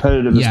as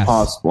competitive as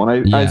possible.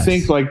 And I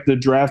think, like, the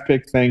draft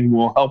pick thing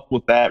will help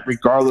with that,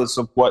 regardless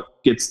of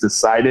what gets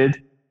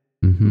decided.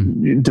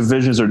 Mm-hmm.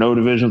 Divisions or no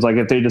divisions. Like,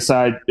 if they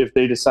decide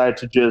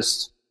to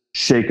just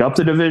shake up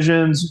the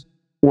divisions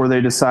or they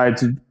decide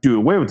to do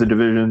away with the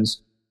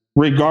divisions,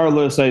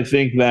 regardless, I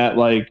think that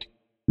like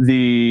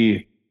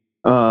the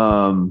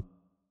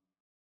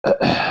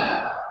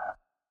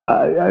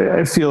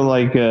I feel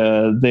like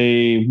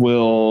they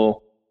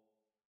will.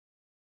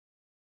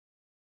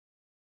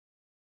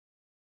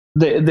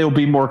 They'll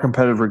be more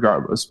competitive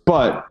regardless.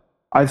 But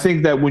I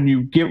think that when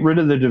you get rid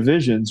of the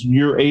divisions,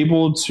 you're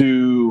able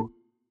to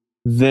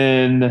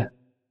then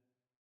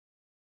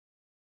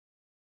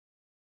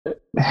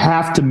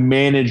have to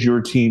manage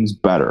your teams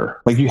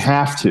better. Like you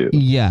have to.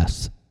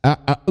 Yes.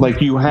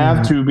 Like you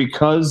have to,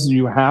 because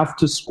you have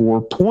to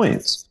score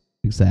points.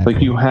 Exactly.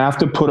 Like you have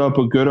to put up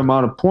a good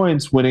amount of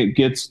points when it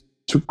gets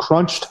to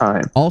crunch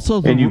time.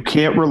 Also, and you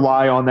can't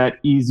rely on that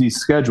easy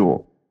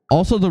schedule.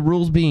 Also, the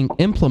rules being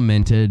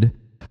implemented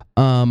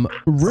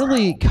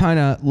really kind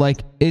of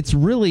like it's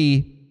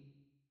really,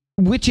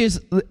 which is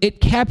it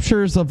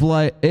captures of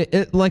like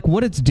it like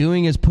what it's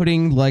doing is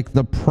putting like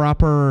the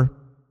proper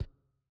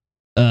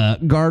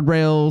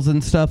guardrails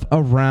and stuff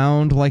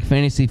around like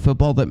fantasy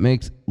football that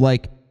makes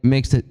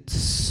it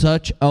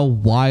such a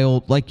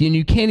wild, like, and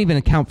you can't even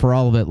account for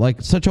all of it,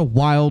 like such a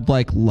wild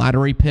like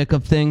lottery pick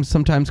of things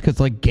sometimes because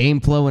like game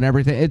flow and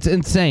everything, it's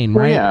insane,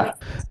 right? Yeah.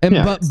 And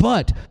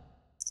but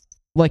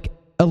like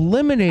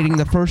eliminating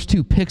the first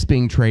two picks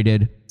being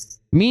traded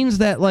means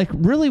that like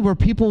really where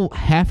people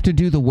have to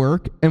do the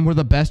work and where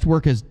the best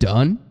work is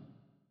done,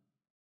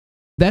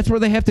 that's where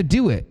they have to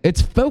do it.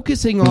 It's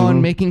focusing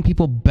on making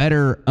people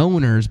better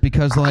owners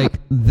because like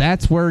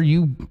that's where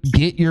you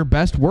get your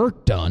best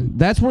work done.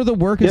 That's where the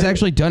work is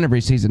actually done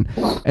every season.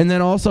 And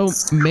then also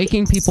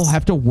making people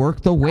have to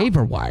work the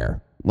waiver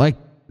wire. Like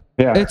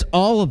it's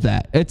all of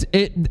that.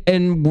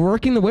 And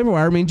working the waiver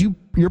wire means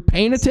you're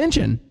paying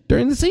attention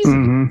during the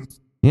season.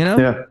 You know?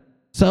 Yeah.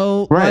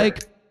 So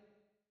like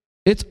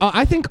it's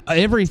I think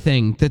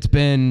everything that's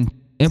been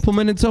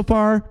implemented so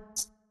far,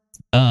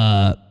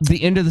 the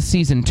end of the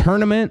season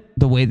tournament,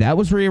 the way that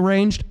was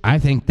rearranged, I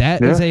think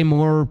that is a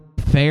more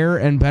fair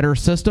and better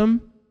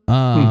system,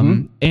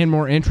 and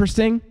more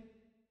interesting.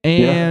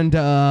 And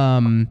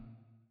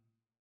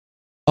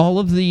all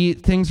of the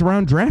things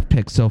around draft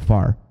picks so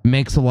far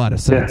makes a lot of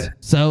sense.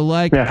 So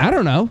like I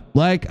don't know,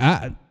 like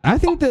I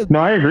think that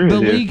I agree with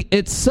the you. league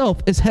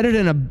itself is headed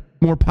in a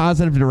more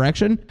positive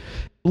direction.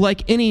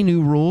 Like any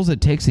new rules, it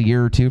takes a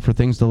year or two for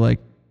things to like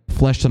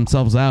flesh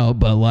themselves out,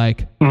 but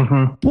like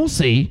we'll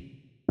see.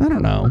 I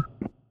don't know.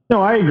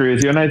 No, I agree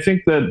with you. And I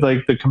think that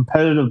like the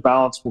competitive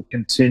balance will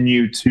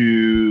continue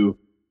to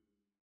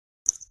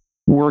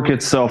work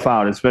itself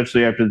out,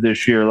 especially after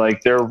this year.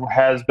 Like there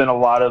has been a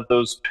lot of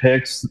those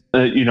picks,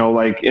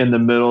 like in the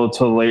middle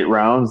to late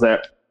rounds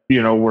that,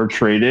 were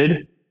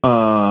traded.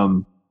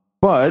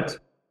 But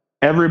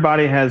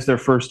everybody has their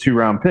first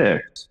 2-round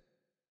picks.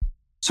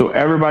 So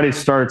everybody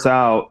starts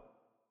out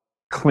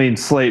clean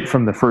slate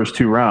from the first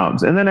 2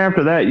 rounds. And then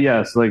after that,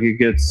 yes, like it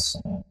gets,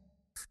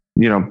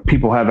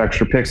 people have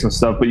extra picks and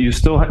stuff, but you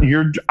still,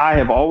 I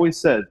have always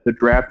said the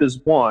draft is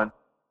won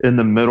in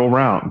the middle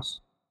rounds.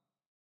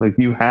 Like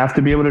you have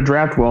to be able to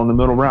draft well in the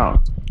middle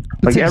rounds.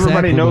 Like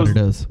everybody knows what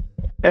it is.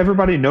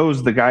 Everybody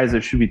knows the guys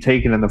that should be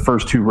taken in the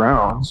first 2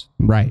 rounds.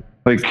 Right.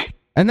 Like,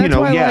 and that's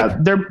why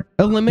like, they're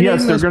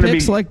eliminating those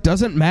picks like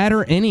doesn't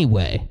matter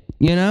anyway,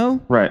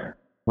 Right.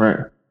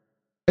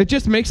 It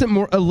just makes it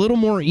a little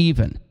more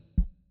even.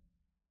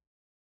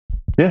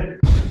 Yeah.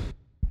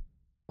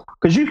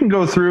 Because you can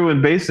go through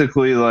and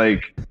basically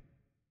like,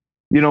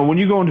 when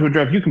you go into a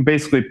draft, you can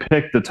basically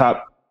pick the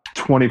top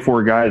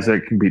 24 guys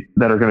that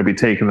are going to be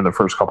taken in the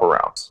first couple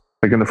rounds,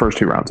 like in the first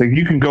 2 rounds. Like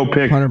you can go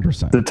pick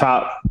 100%.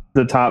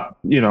 the top,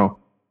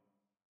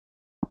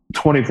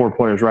 24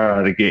 players right out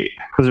of the gate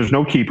because there's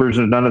no keepers,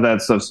 there's none of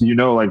that stuff. So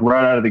like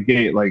right out of the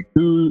gate, like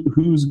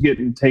who's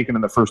getting taken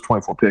in the first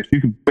 24 picks.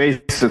 You can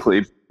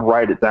basically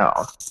write it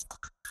down.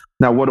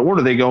 Now, what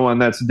order they go in,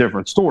 that's a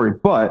different story,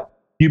 but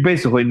you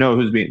basically know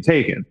who's being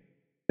taken.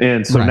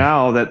 And so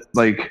now that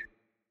like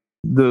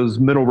those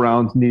middle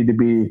rounds need to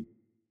be,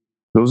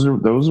 those are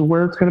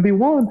where it's going to be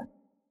won.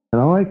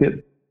 And I like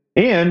it.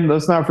 And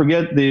let's not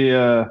forget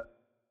the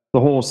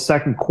whole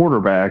second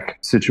quarterback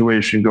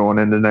situation going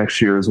into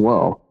next year as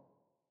well.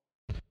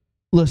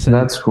 Listen,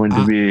 that's going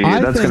to be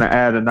going to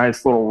add a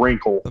nice little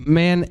wrinkle.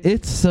 Man,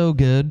 it's so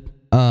good.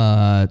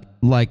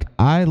 Like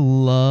I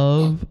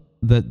love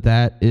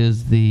that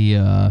is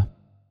the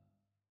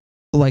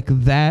like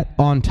that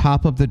on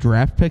top of the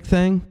draft pick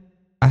thing.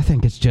 I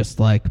think it's just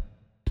like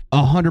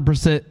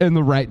 100% in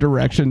the right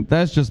direction.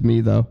 That's just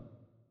me though.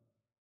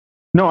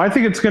 No, I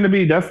think it's going to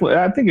be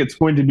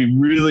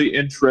really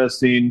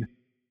interesting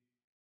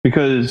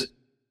because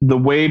the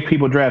way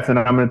people draft, and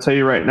I'm going to tell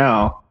you right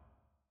now,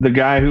 the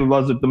guy who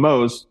loves it the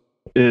most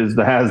is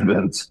the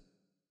has-beens.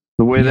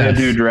 The way that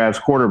dude drafts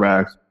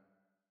quarterbacks.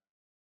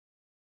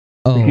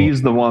 Oh.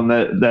 He's the one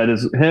that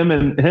is him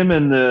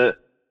and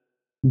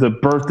the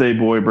birthday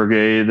boy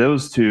brigade.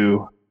 Those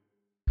two,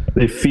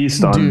 they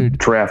feast on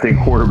drafting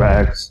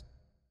quarterbacks.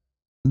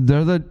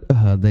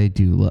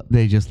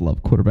 They just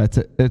love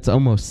quarterbacks. It's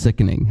almost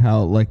sickening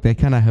how like they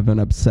kind of have an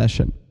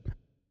obsession.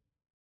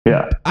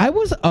 Yeah. I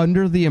was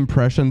under the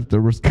impression that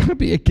there was going to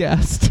be a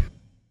guest,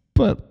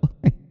 but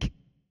like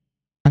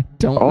I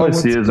don't. All I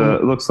see is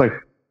it looks like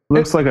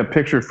Looks like a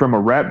picture from a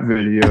rap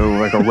video,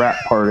 like a rap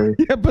party.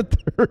 Yeah, but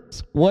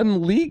there's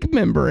one league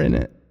member in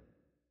it.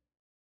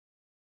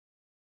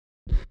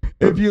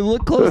 If you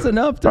look close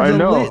enough, there's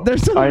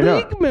a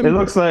league member.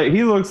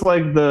 He looks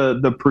like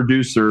the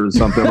producer or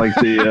something, like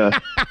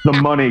the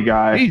money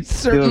guy. He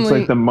looks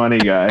like the money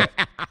guy.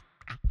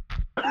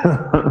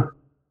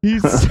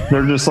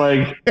 They're just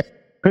like,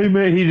 hey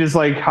man, he just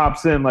like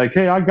hops in like,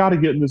 hey, I gotta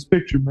get in this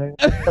picture, man.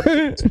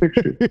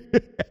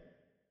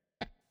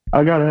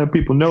 I gotta have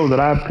people know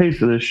that I paid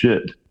for this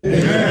shit.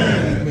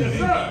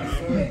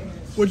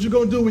 What you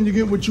gonna do when you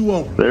get what you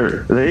want?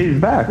 He's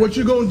back. What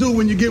you gonna do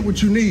when you get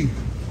what you need?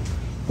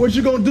 What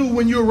you gonna do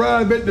when you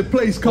arrive at the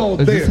place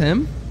called Is there? This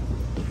him?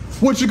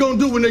 What you gonna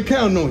do when they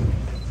count on you?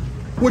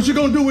 What you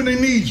gonna do when they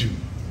need you?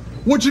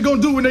 What you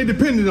gonna do when they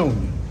dependent on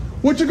you?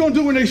 What you gonna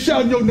do when they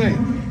shout your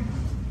name?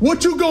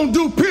 What you gonna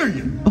do,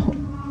 period? Oh,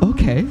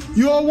 okay.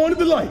 You all wanted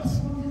the lights.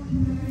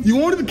 You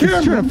wanted the camera.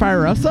 He's trying to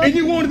fire us up? And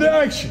you wanted the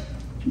action.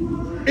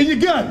 And you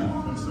got it.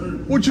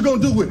 What you gonna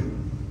do with it?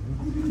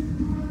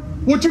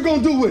 What you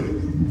gonna do with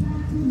it?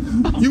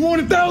 You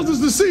wanted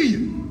thousands to see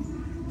you.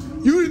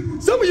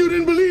 Some of you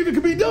didn't believe it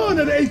could be done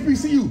at the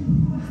HBCU,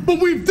 but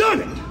we've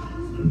done it.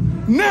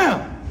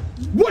 Now,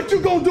 what you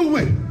gonna do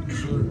with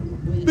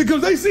it?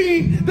 Because they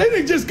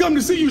didn't just come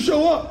to see you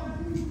show up.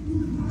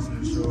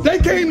 They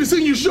came to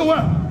see you show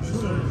out.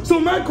 So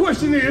my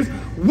question is,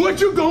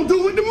 what you gonna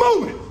do with the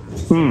moment?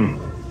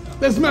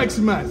 Let's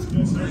maximize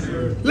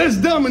it. Let's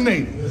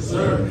dominate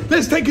it.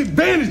 Let's take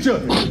advantage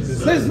of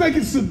it. Let's make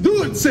it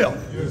subdue itself.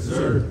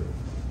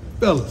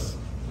 Fellas,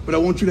 but I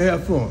want you to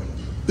have fun.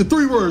 The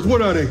 3 words,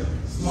 what are they?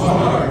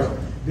 Smart,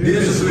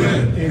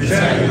 discipline,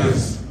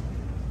 antagonist.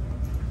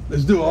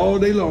 Let's do it all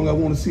day long. I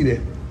want to see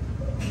that.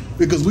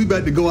 Because we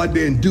about to go out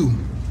there and do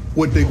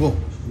what they want.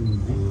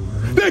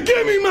 Now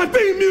give me my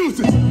theme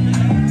music.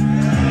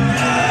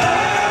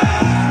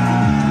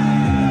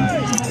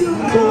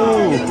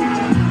 Oh,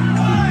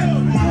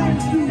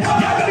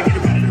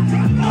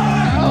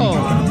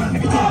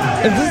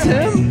 is this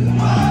him?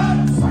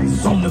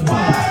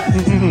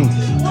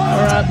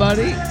 All right,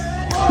 buddy.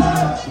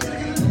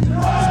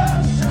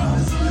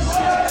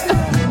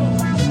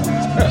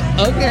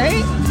 Okay.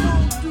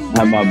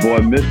 Have my boy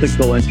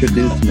Mystical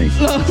introduce me.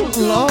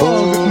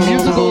 Long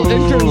musical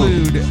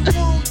interlude.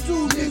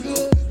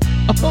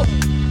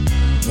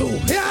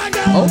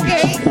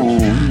 Okay.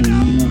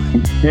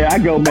 Here I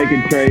go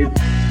making trades.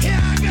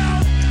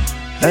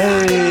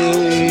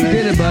 Hey.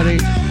 Get it, buddy.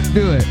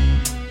 Do it.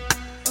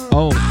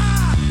 Oh.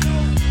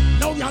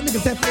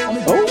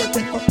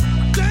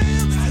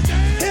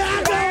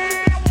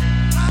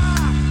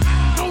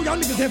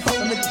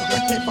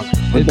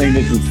 I think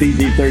this is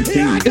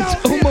PG-13. It's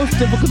almost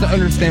difficult to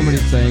understand what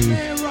he's saying.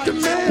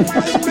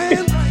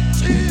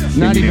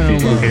 Not even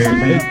almost.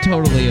 It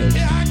totally is.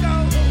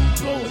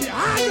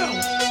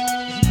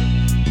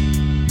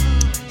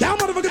 Y'all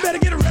motherfuckers better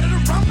get ready to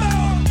rumble.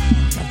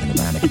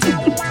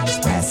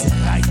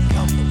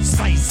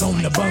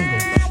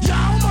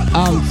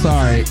 I'm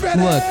sorry.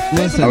 Look,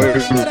 listen. Are we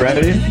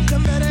ready?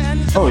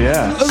 Oh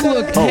yeah.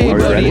 Look, hey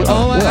buddy. Ready?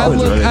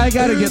 I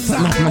gotta get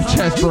something off my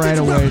chest right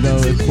away though.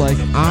 It's like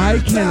I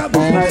can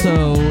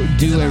also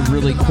do a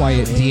really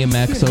quiet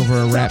DMX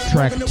over a rap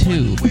track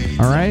too.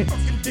 All right,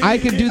 I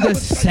could do the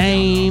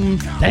same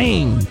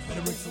thing.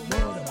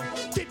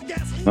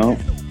 No,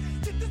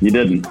 you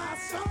didn't.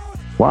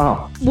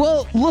 Wow.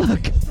 Well,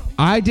 look,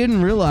 I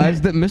didn't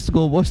realize that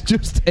Mystical was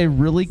just a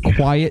really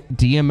quiet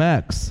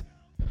DMX.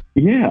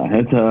 Yeah,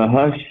 it's a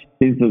hush.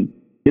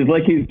 It's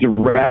like he's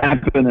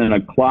rapping in a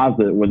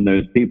closet when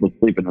there's people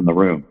sleeping in the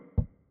room.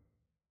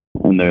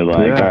 And they're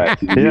like, all right,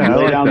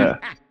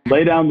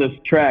 lay down this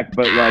track,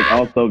 but like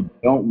also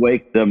don't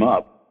wake them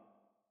up.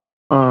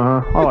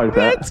 I like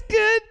that. That's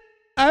good.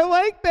 I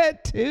like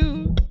that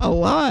too. A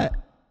lot.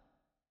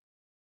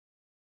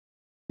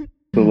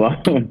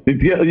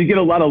 You get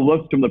a lot of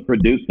looks from the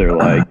producer,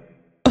 like,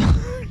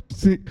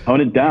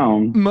 tone it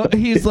down.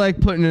 He's like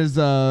putting his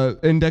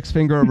index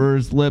finger over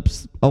his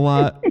lips a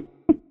lot.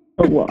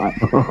 A lot.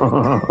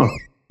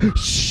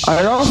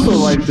 I'd also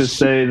like to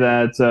say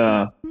that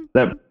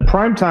that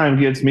primetime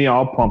gets me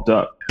all pumped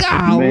up.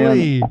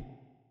 Golly. Man,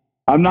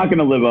 I'm not going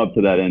to live up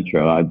to that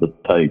intro. I'll just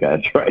tell you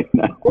guys right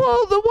now.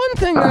 Well, the one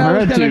thing that I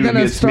was going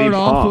to start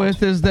off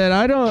with is that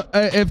I don't.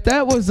 If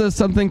that was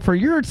something for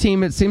your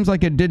team, it seems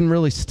like it didn't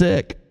really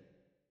stick.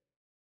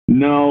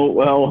 No,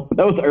 well,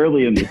 that was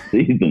early in the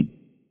season.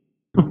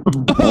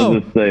 I'll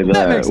just say that.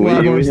 That makes a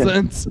lot more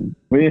sense.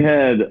 We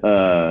had,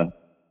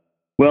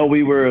 well,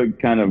 we were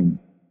kind of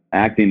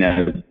acting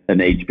as an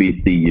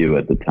HBCU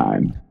at the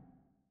time.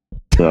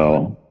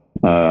 So,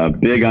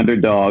 big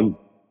underdog.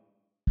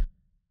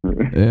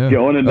 Yeah.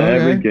 Going into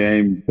every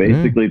game,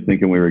 basically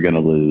thinking we were going to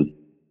lose.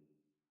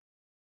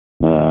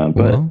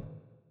 But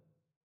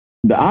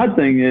the odd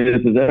thing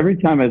is every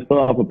time I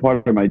fill up a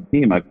part of my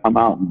team, I come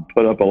out and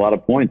put up a lot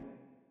of points.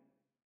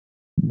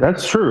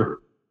 That's true.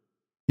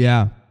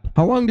 Yeah.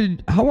 How long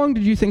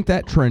did you think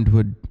that trend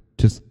would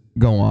just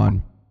go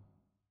on?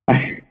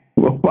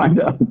 We'll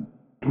find out.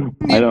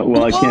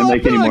 I can't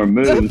make any more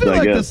moves. I feel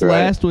like guess this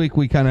last week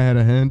we kind of had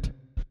a hint.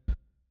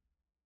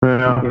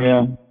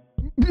 Yeah.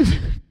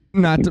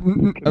 Not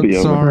to, I'm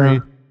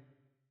sorry.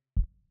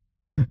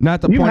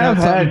 Not to point out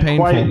something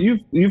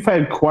painful. You've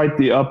had quite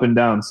the up and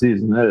down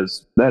season. That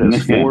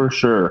is for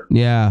sure.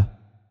 Yeah.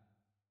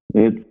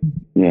 It's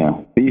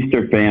feast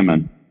or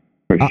famine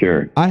for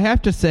sure. I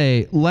have to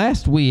say,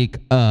 last week,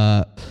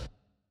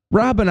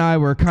 Rob and I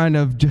were kind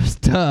of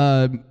just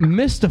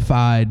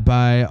mystified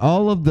by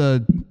all of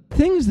the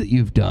things that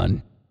you've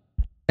done,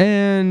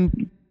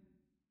 and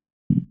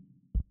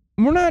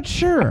we're not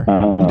sure.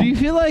 Do you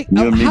feel like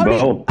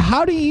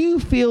how do you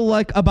feel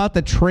like about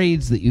the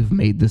trades that you've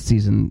made this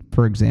season?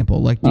 For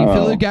example, like, do you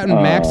feel you've gotten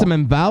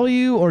maximum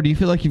value, or do you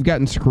feel like you've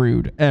gotten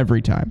screwed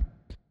every time?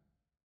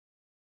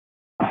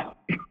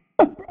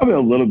 Probably a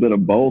little bit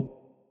of both.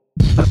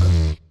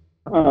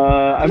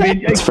 I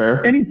mean, that's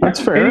fair.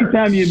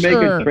 Anytime you make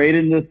a trade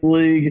in this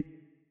league,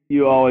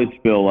 you always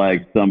feel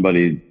like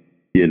somebody's,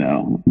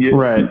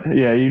 right.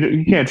 Yeah,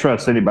 you can't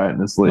trust anybody in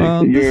this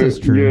league. This is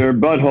true. Your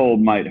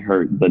butthole might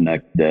hurt the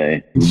next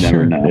day. You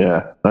never know.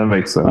 Yeah, that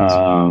makes sense.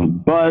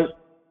 But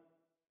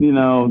there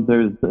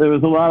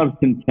was a lot of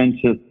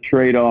contentious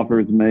trade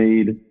offers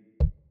made.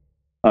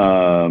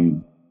 How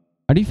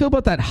do you feel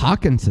about that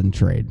Hawkinson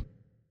trade?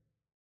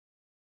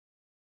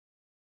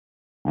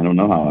 I don't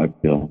know how I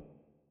feel.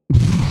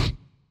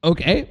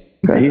 Okay.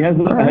 He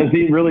hasn't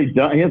really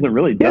done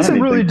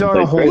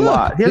a whole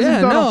lot. He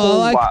hasn't done a whole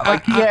lot.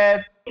 Like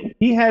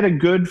he had a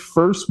good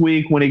first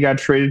week when he got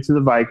traded to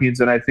the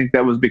Vikings, and I think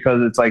that was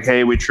because it's like,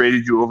 hey, we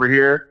traded you over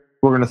here.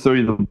 We're going to throw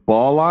you the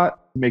ball a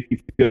lot to make you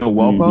feel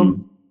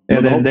welcome. Mm-hmm.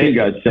 And then they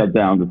got shut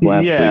down this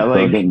last week, so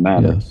it didn't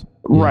matter. Yes.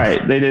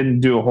 Right. They didn't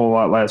do a whole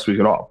lot last week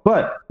at all.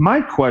 But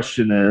my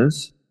question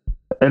is,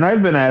 and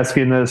I've been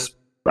asking this,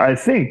 I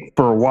think,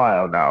 for a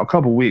while now, a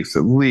couple weeks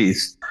at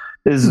least,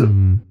 is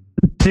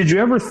did you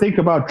ever think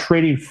about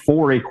trading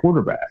for a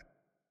quarterback?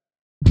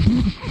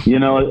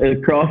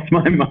 It crossed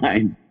my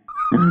mind.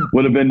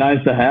 Would have been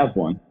nice to have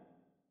one.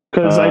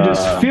 Because I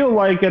just feel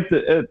like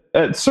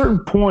at certain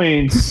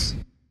points,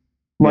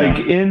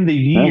 in the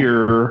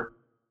year...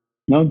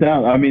 No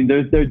doubt. I mean,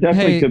 there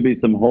definitely could be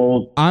some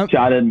holes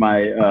shot in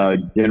my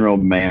general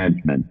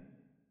management.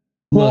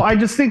 Well, I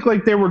just think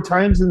like there were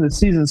times in the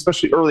season,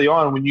 especially early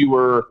on, when you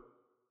were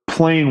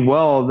playing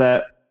well,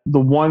 that the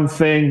one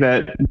thing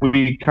that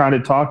we kind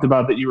of talked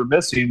about that you were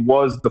missing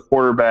was the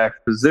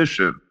quarterback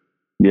position.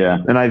 Yeah.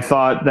 And I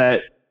thought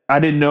that I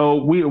didn't know,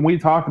 we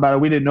talked about it.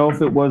 We didn't know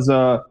if it was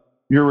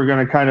you were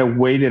going to kind of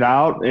wait it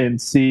out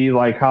and see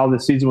like how the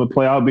season would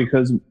play out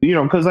because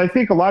I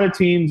think a lot of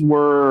teams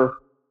were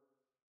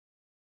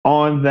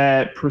on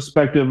that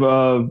perspective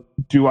of,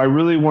 do I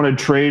really want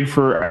to trade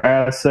for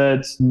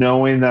assets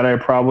knowing that I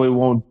probably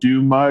won't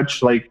do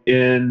much like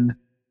in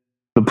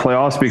the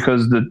playoffs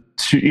because at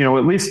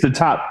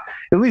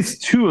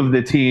least two of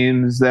the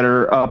teams that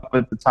are up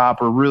at the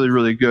top are really,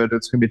 really good.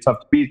 It's going to be tough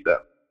to beat them.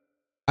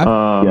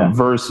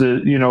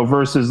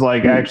 Versus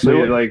like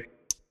actually like.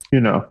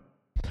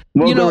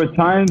 Well, there were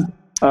times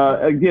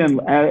again,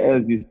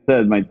 as you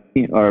said, my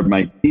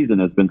season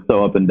has been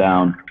so up and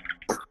down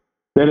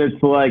that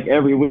it's like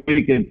every week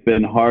it's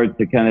been hard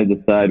to kind of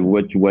decide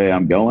which way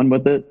I'm going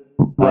with it.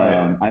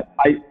 Right.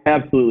 I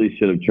absolutely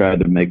should have tried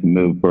to make a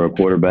move for a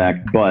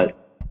quarterback, but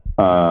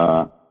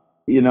Goff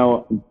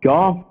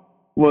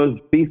was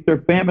feast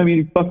or famine. I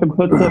mean, he fucking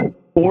puts up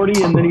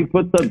 40 and then he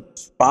puts up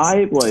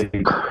 5. Like,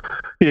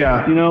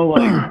 yeah,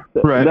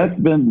 right. That's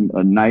been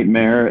a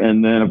nightmare.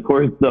 And then of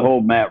course the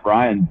whole Matt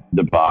Ryan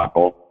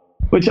debacle,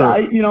 which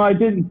I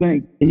didn't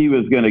think he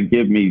was going to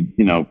give me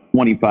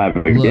 25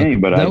 a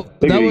game, but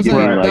that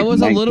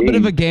was a little bit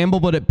of a gamble,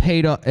 but it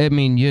paid off. I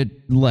mean, you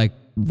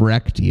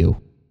wrecked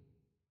you.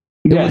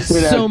 It was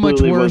so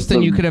much worse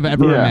than you could have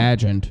ever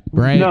imagined,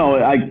 right?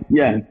 No, I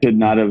could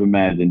not have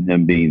imagined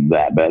him being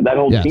that bad. That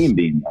whole team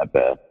being that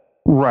bad.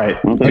 Right.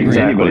 I don't think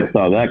anybody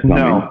saw that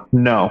coming.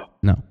 No.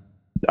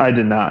 I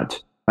did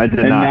not. And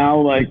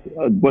now,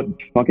 what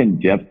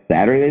fucking Jeff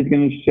Saturday is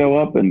going to show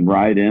up and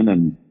ride in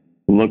and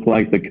look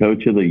like the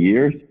coach of the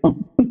year?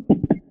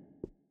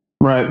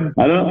 Right.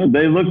 I don't know.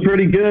 They look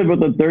pretty good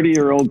with a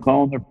 30-year-old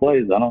calling their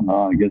plays. I don't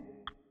know. I guess.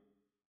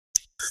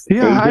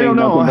 Yeah, I don't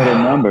know.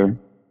 Number.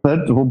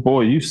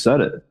 Boy, you said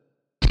it.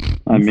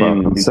 I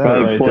mean, he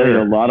probably played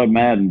a lot of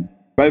Madden.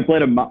 Probably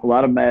played a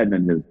lot of Madden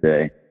in his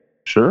day.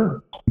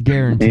 Sure.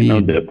 Guaranteed. Ain't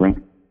no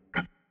different.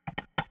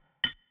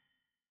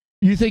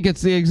 You think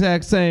it's the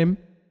exact same?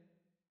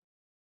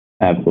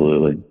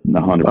 Absolutely.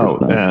 100%. Oh,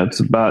 yeah, it's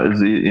about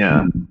as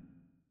Yeah.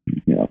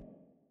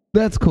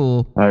 That's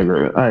cool. I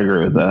agree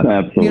with that.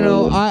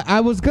 Absolutely.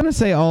 I was going to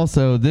say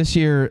also this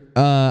year,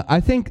 I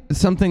think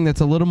something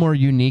that's a little more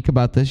unique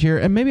about this year,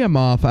 and maybe I'm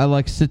off.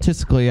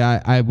 Statistically,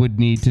 I would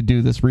need to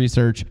do this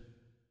research.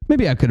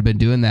 Maybe I could have been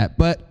doing that,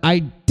 but I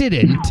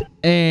didn't.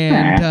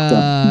 And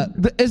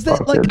is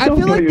that I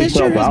feel like this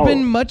year has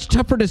been much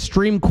tougher to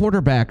stream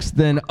quarterbacks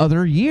than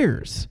other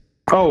years.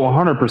 Oh,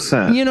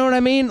 100%. You know what I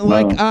mean?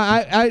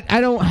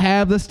 I don't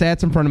have the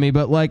stats in front of me,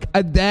 but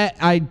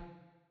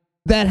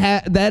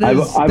that I've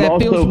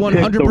feels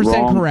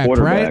 100% correct,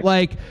 right?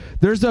 Like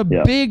there's a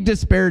big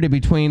disparity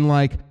between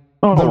like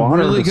the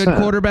really good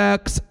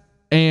quarterbacks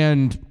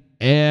and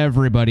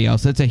everybody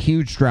else. It's a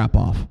huge drop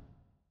off.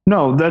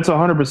 No, that's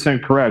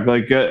 100% correct.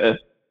 Like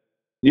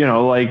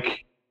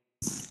like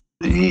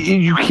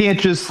you can't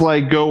just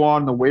like go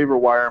on the waiver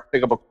wire and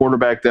pick up a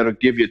quarterback that'll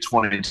give you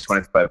 20 to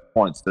 25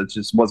 points. That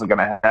just wasn't going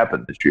to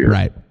happen this year.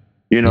 Right.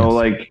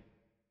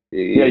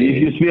 Yeah,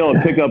 you just be able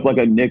to pick up like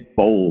a Nick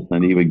Foles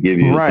and he would give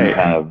you some kind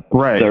of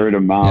third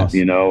amount,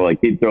 like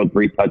he'd throw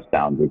 3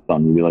 touchdowns or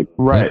something. You'd be like,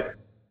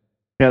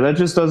 Yeah, that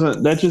just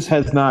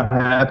has not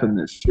happened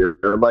this year.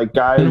 Like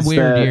guys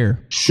that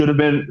should have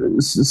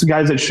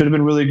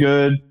been really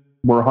good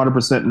were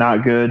 100%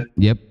 not good.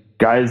 Yep.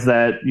 Guys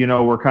that,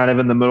 were kind of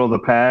in the middle of the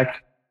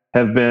pack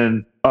have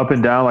been up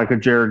and down like a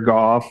Jared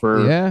Goff or,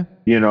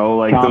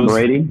 like Tom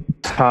Brady.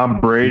 Tom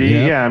Brady.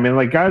 Yep. Yeah. I mean,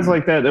 like guys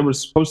like that were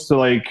supposed to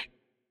like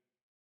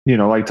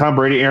Tom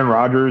Brady, Aaron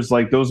Rodgers,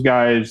 like those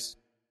guys,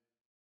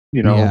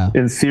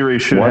 in theory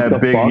should have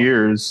big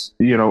years,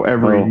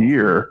 every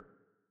year.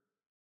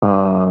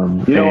 I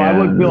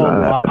would feel a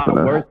lot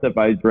worse if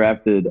I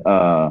drafted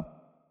Aaron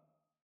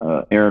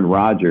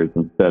Rodgers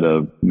instead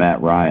of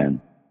Matt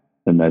Ryan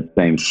in that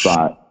same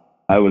spot.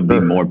 I would be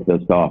more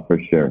pissed off for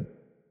sure.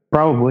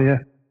 Probably, yeah.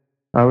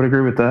 I would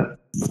agree with that.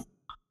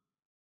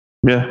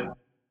 Yeah.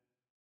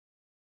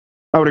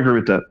 I would agree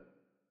with that.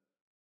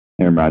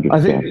 Aaron Rodgers.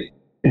 I think,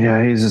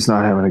 he's just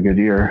not having a good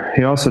year.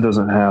 He also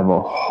doesn't have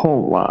a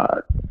whole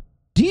lot.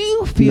 Do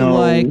you feel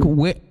like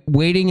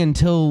waiting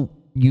until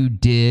you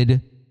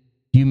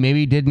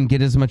maybe didn't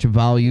get as much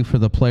value for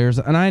the players?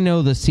 And I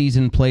know the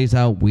season plays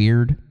out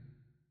weird.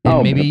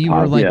 And maybe you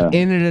were like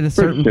in it at a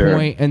certain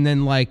point, and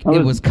then like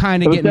it was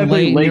kind of getting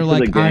late, and you're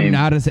like, I'm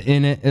not as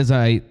in it as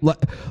I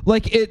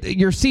like.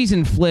 Your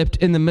season flipped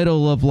in the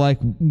middle of like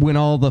when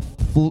all the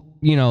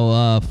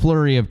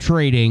flurry of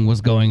trading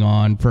was going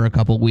on for a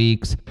couple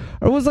weeks,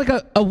 or it was like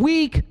a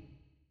week,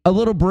 a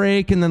little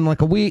break, and then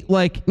like a week.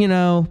 Like do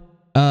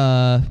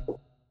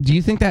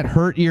you think that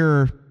hurt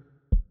your?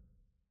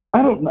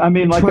 I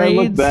trades? I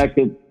look back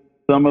at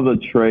some of the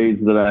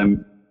trades that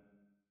I'm.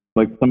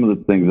 Like some of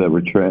the things that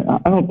were traded,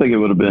 I don't think it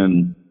would have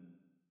been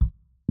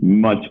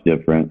much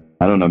different.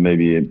 I don't know.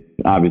 Maybe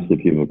obviously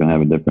people can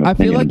have a different. I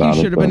feel like you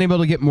should have been able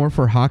to get more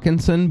for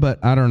Hawkinson, but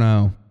I don't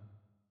know.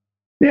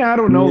 Yeah, I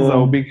don't know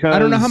though, because I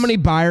don't know how many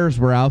buyers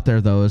were out there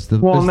though. That's the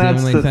only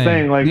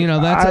thing. Like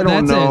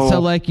that's it. So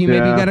like you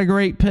maybe got a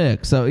great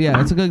pick. So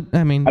yeah, it's a good.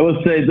 I mean, I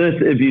will say this: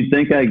 if you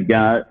think I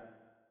got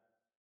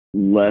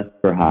less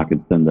for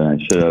Hawkinson than I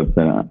should have,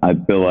 then I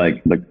feel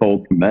like the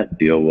Cole Kmet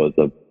deal was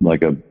a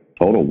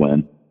total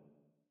win.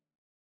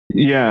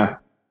 Yeah.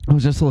 I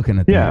was just looking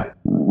at that. Yeah.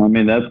 I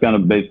mean, that's kind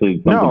of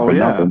basically something for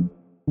nothing.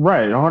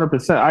 Right,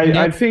 100%.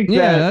 I think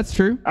that's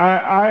true.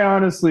 I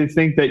honestly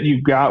think that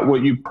you got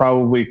what you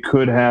probably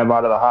could have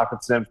out of the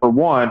Hawkinson. For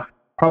one,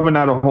 probably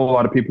not a whole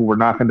lot of people were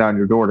knocking down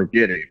your door to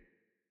get him.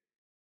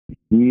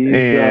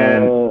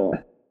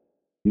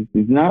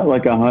 He's not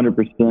like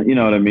 100%. You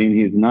know what I mean?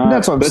 He's not.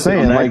 That's what I'm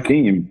saying. Like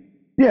team.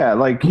 Yeah,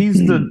 like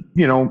he's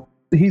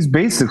he's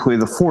basically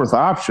the fourth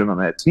option on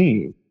that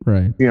team.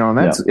 Right. And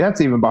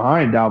that's even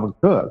behind Dalvin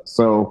Cook.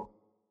 So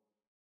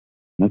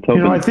let's hope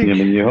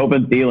you're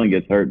hoping Thielen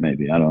gets hurt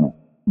maybe. I don't know.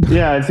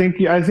 Yeah, I think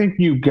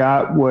you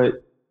got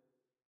what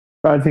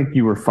I think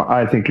you were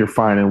I think you're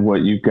fine in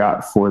what you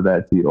got for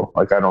that deal.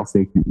 Like I don't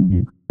think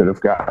you could have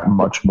gotten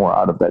much more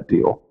out of that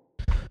deal.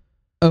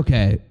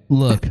 Okay,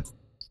 look.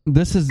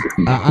 This is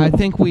I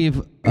think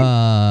we've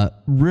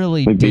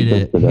really did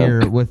it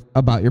here with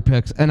about your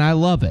picks, and I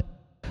love it.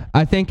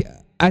 I think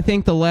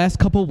the last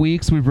couple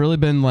weeks we've really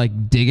been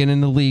like digging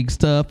into league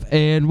stuff,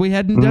 and we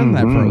hadn't done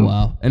that for a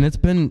while, and it's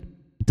been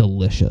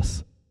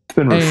delicious. It's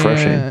been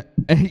refreshing.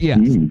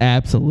 Yes,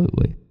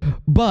 absolutely.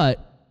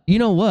 But you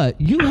know what?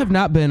 You have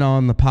not been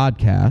on the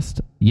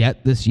podcast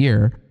yet this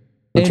year,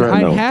 and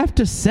I have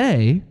to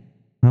say,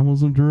 how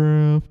was the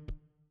draft?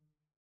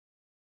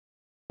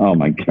 Oh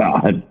my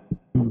God,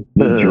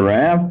 the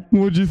draft!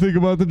 What'd you think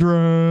about the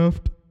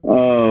draft?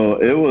 Oh,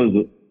 it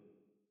was.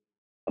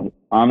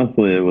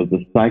 Honestly, it was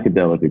a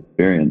psychedelic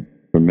experience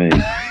for me.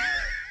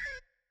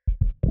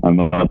 I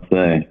must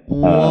say.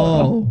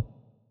 Whoa.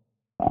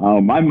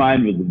 My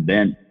mind was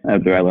bent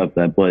after I left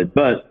that place.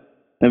 But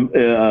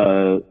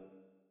the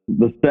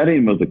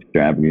setting was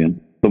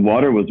extravagant. The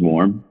water was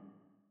warm.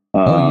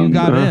 You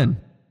got in?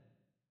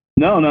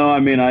 No. I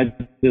mean, I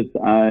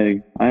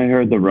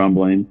heard the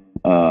rumbling.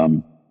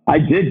 I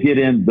did get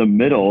in the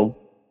middle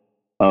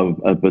of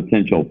a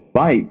potential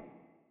fight.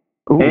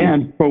 Ooh.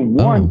 And for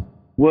one,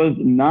 was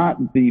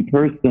not the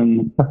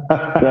person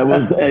that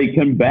was a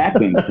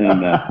combatant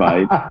in that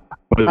fight,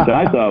 which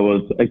I thought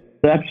was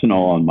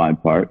exceptional on my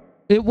part.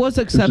 It was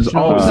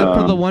exceptional, except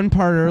for the one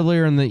part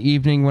earlier in the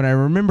evening when I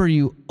remember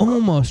you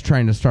almost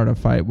trying to start a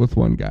fight with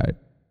one guy.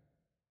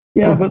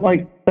 Yeah, but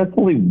that's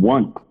only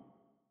once.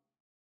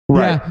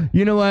 Right. Yeah,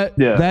 you know what?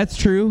 Yeah. That's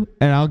true,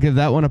 and I'll give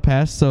that one a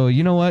pass. So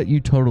you know what? You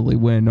totally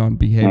win on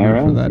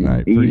behavior for that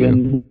night. For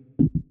you.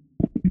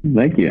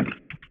 Thank you.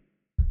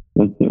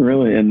 That's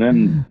really, and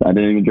then I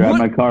didn't even drive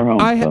my car home.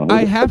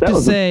 I have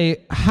to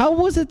say, how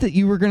was it that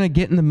you were going to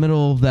get in the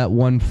middle of that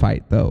one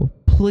fight, though?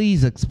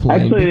 Please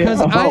explain. Actually, because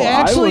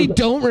I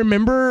don't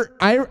remember.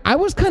 I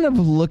was kind of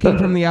looking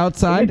from the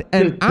outside,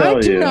 and I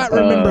do not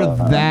remember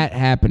that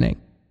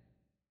happening.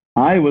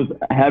 I was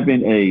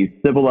having a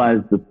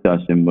civilized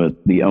discussion with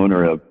the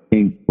owner of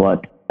King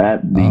Slut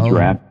at the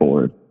draft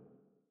board.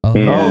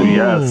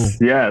 Yes.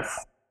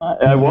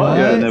 I was,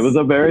 and it was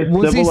a very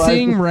civilized Was he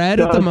seeing red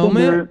at the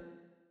moment?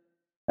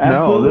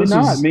 Absolutely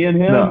not. Me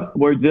and him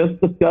were just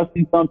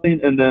discussing something,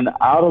 and then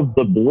out of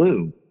the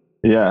blue,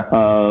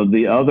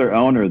 the other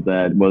owner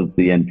that was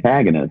the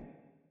antagonist,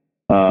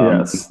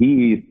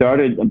 he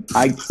started.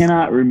 I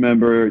cannot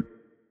remember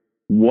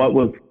what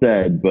was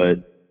said,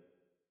 but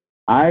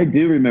I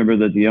do remember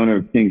that the owner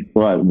of King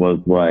Slut was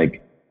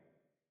like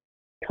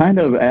kind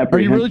of apprehensive.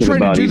 Are you really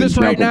trying to do this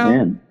right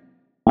now?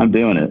 I'm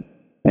doing it,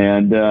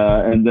 and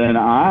then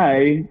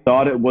I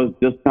thought it was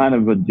just kind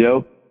of a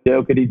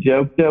jokety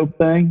joke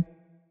thing.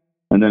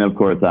 And then, of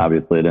course,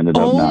 obviously, it ended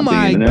up not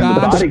being. And then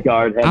the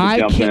bodyguard had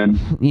to jump in.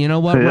 You know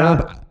what,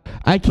 Rob?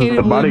 I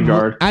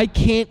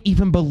can't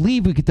even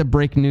believe we get to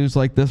break news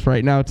like this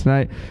right now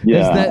tonight.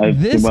 Is that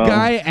this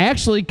guy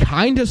actually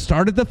kind of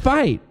started the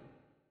fight?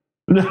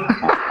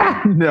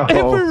 No.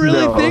 If we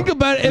really think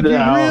about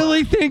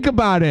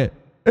it,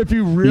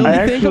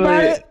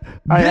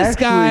 this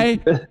guy.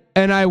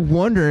 And I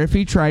wonder if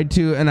he tried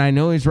to, and I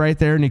know he's right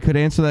there and he could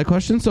answer that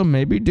question, so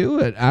maybe do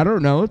it. I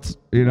don't know. It's,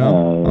 I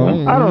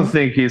don't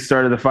think he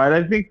started the fight.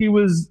 I think he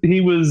was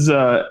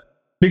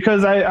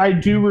because I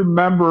do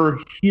remember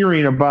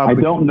hearing about. I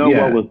don't know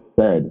what was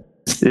said.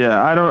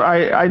 Yeah,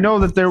 I know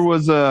that there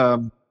was I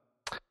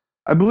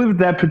believe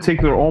that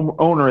particular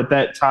owner at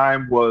that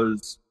time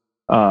was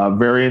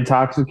very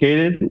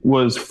intoxicated,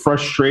 was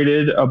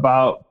frustrated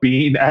about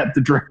being at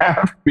the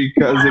draft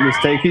because it was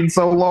taking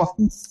so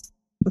long.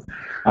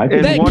 I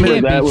can wonder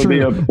if that would be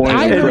a point.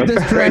 I heard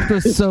this draft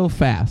was so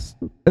fast.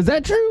 Is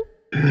that true?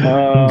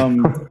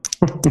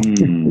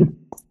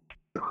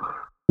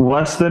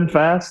 Less than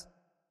fast?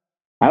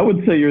 I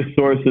would say your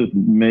sources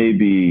may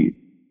be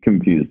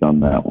confused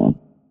on that one.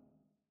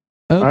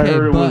 Okay, I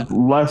heard it was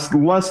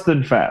less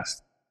than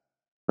fast.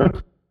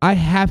 I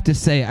have to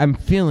say, I'm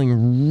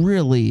feeling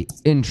really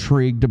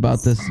intrigued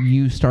about this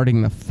you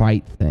starting the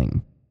fight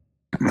thing.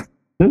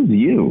 Who's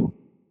you?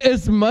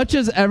 As much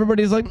as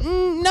everybody's like,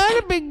 not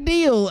a big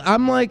deal,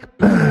 I'm like,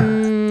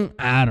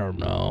 I don't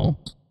know.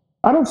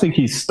 I don't think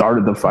he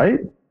started the fight.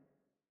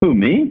 Who,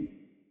 me?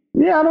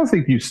 Yeah, I don't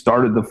think you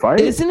started the fight.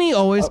 Isn't he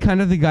always kind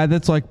of the guy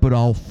that's like, but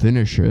I'll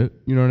finish it?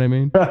 You know what I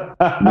mean?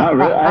 Not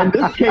really. In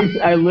this case,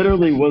 I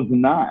literally was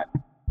not.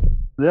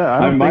 Yeah, I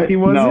don't think he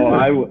was.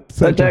 No,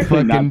 such a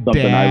fucking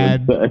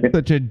dad.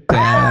 Such a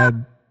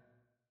dad.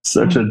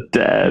 Such a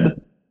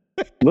dad.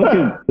 Look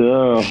at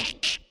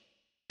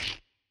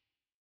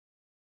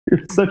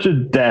You're such a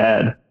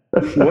dad.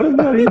 What does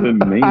that even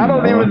mean? I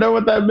don't even know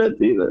what that meant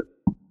either.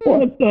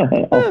 What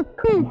the hell?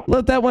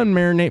 Let that one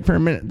marinate for a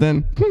minute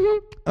then.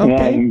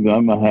 Okay. Yeah,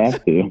 I'm going to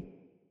have to.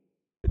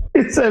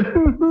 It said...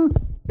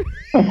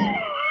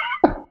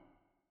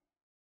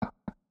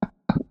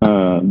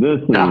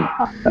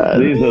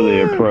 These are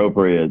the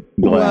appropriate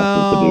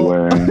glasses to be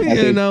wearing.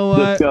 You know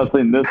what?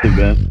 Discussing this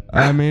event.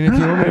 I mean, if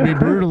you want me to be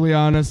brutally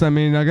honest, I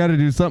mean, I got to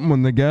do something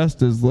when the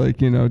guest is like,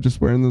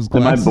 just wearing those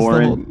glasses. Am I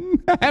boring?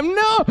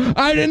 No,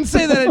 I didn't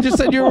say that. I just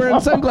said you were wearing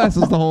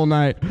sunglasses the whole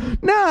night.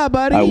 Nah,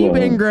 buddy, you've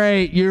been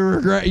great.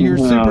 You're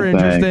super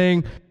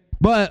interesting.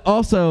 But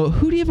also,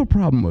 who do you have a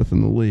problem with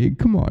in the league?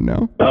 Come on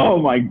now. Oh,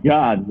 my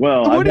God.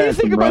 Well, what do you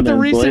think about the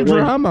recent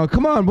drama?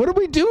 Come on. What are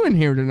we doing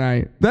here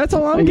tonight? That's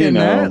all I'm getting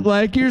at.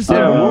 Like, you're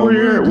saying, what were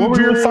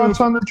your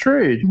thoughts on the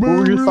trade? What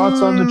were your thoughts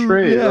on the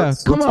trade? Yeah,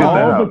 come on.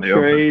 All the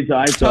trades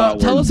I thought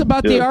Tell us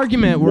about the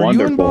argument. Were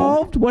wonderful. You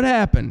involved? What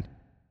happened?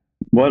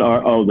 That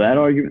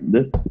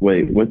argument?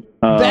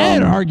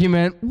 That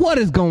argument? What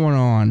is going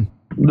on?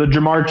 The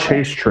Jamar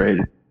Chase trade.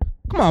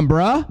 Come on,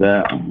 bruh.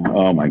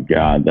 Oh, my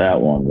God. That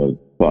one was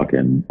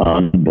fucking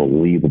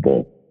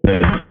unbelievable.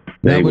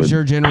 That was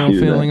your general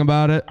feeling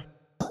about it?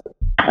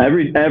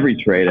 Every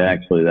trade,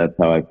 actually, that's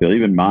how I feel.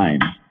 Even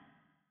mine.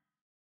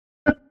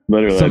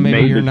 Literally, so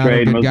maybe you're not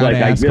a good guy to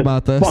ask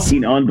about this.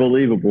 Fucking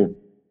unbelievable.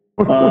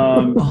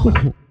 I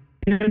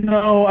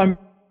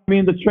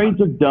mean, the trades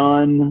are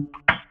done.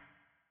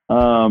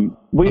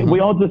 We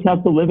all just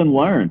have to live and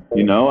learn,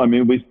 I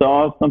mean, we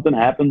saw something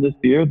happen this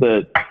year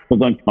that was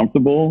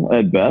uncomfortable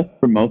at best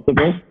for most of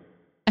us.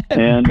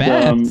 And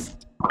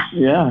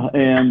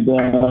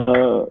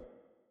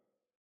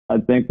I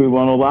think we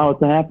won't allow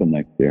it to happen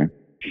next year.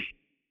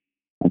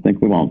 I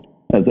think we won't,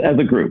 as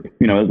a group,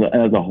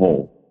 as a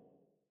whole.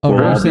 Oh,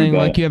 you're saying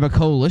like you have a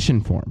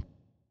coalition form?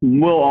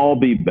 We'll all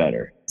be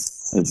better,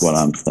 is what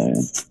I'm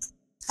saying.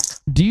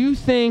 Do you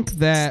think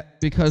that,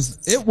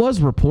 because it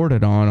was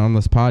reported on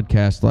this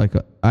podcast, like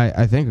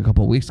I think a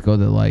couple of weeks ago,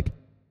 that like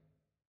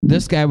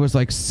this guy was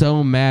like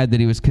so mad that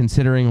he was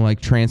considering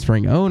like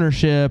transferring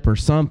ownership or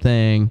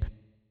something.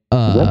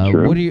 Is that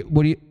true?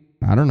 What do you?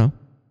 I don't know.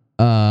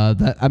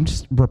 That I'm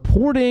just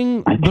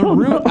reporting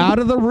out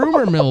of the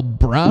rumor mill,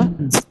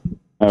 bruh.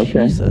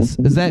 Okay. Jesus,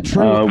 is that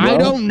true? I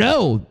don't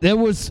know. There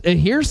was a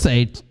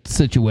hearsay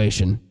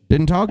situation.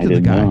 Didn't talk to the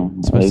guy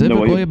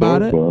specifically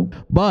about it.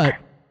 But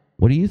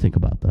what do you think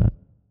about that?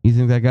 You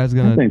think that guy's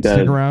gonna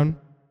stick around?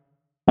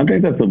 I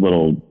think that's a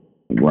little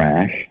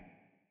rash.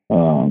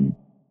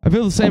 I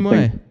feel the same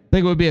way. I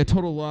think it would be a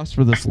total loss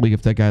for this league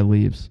if that guy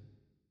leaves.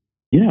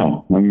 Yeah,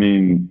 I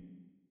mean,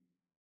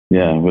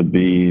 it would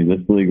be.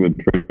 This league would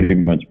pretty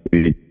much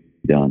be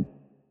done.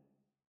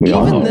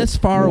 Even this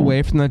far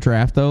away from the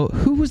draft, though,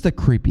 who was the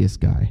creepiest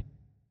guy?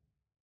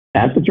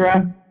 At the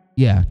draft?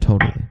 Yeah,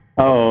 totally.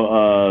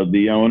 Oh,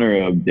 the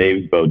owner of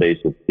Dave's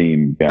Bodacious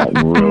team got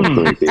real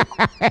creepy.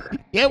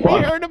 Yeah, we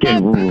heard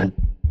about that.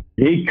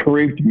 He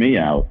creeped me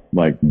out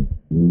like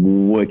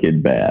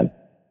wicked bad.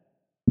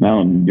 I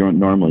don't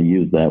normally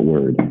use that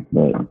word,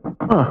 but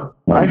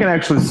I can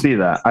actually see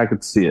that. I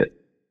could see it.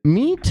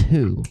 Me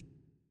too.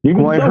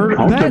 I heard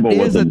that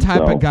is a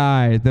type of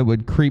guy that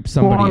would creep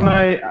somebody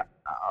out.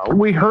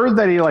 We heard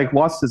that he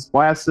lost his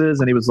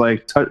glasses and he was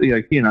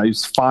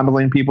he's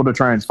fondling people to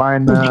try and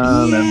find them.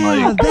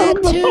 Yeah,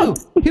 that too.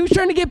 He was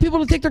trying to get people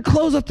to take their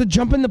clothes off to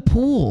jump in the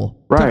pool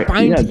to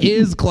find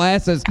his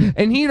glasses,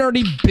 and he'd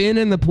already been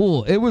in the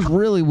pool. It was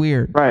really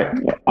weird. Right.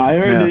 I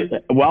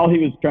heard while he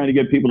was trying to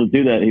get people to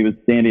do that, he was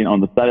standing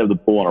on the side of the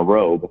pool in a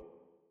robe,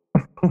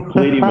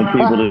 pleading with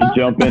people to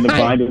jump in to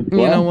find his glasses.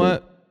 You know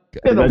what?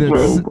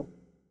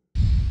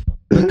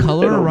 The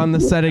color around the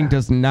setting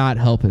does not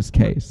help his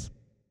case.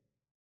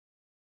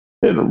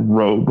 In a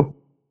robe.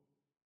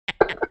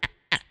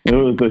 It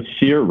was a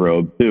sheer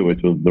robe too,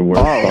 which was the worst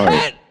part.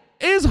 That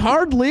is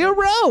hardly a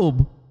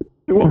robe.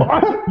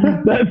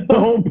 That's the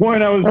whole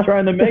point I was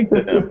trying to make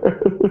to him.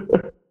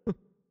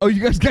 Oh, you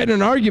guys got in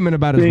an argument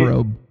about his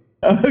robe.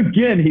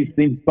 Again, he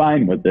seemed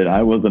fine with it.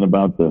 I wasn't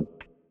about to.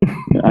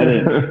 I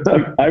didn't.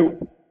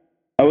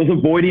 I was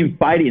avoiding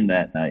fighting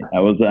that night. I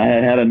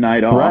had a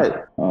night off. Right.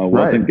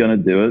 Wasn't gonna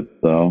do it,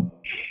 so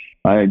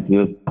I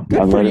just Good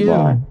for let it you.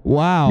 lie.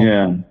 Wow.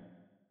 Yeah.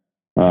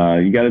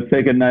 You got to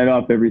take a night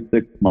off every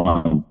 6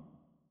 months.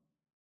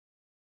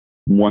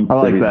 Once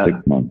every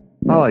 6 months.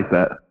 I like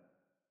that.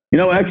 You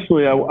know,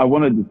 actually, I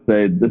wanted to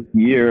say this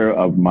year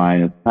of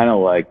mine is kind of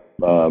like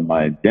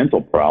my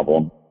dental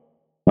problem.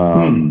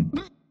 You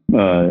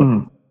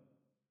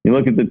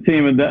look at the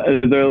team and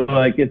they're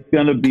like, it's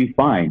going to be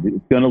fine.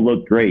 It's going to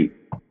look great.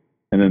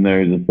 And then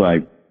they're just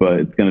like, but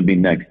it's going to be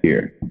next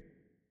year.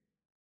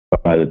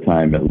 By the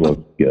time it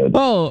looks good.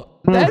 Oh,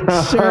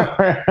 that's sure.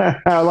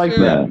 I like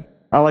that.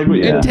 I like what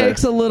it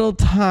takes a little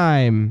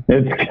time.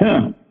 It's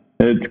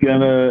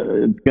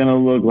gonna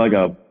look like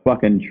a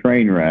fucking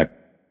train wreck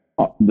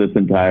this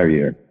entire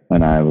year.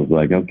 And I was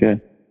like,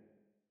 okay.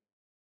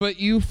 But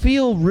you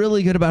feel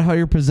really good about how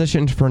you're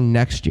positioned for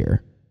next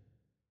year.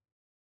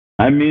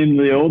 I mean,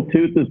 the old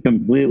tooth is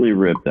completely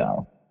ripped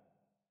out.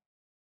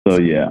 So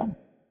yeah,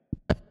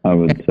 I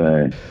would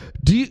say.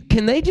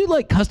 Can they do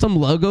like custom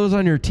logos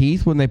on your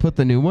teeth when they put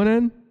the new one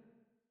in?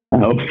 I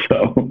hope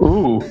so.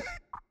 Ooh.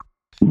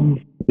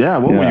 Yeah,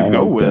 what will you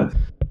go with?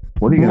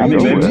 What are you going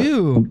to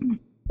do?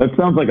 That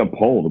sounds like a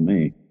poll to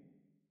me.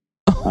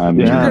 You're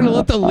going to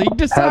let the league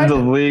decide? Have the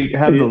league.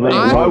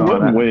 Why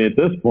wouldn't we at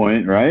this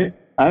point, right?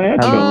 I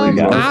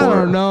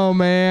don't know,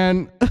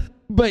 man.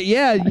 But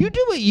yeah, you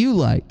do what you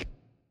like.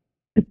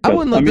 I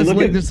wouldn't let this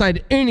league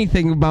decide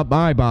anything about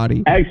my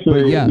body.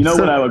 Actually, you know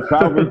what I would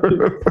probably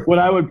do? What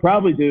I would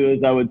probably do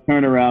is I would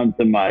turn around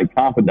to my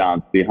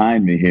confidants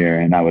behind me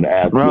here and I would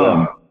ask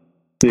them,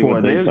 see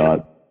what they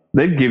thought.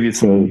 They'd give you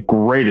some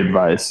great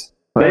advice.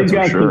 They've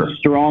got some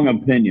strong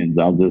opinions,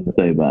 I'll just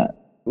say that.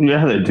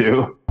 Yeah, they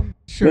do.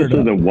 Sure. This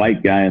is a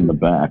white guy in the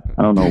back.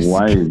 I don't know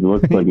why he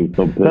looks like he's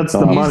so pissed That's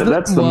the money.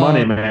 That's the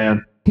money,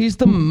 man. He's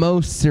the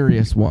most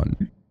serious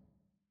one.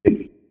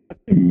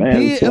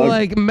 Man,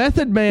 like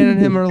Method Man and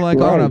him are like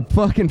on a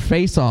fucking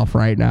face-off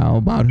right now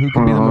about who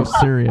can be the most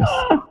serious.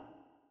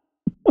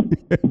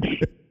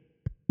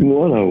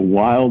 What a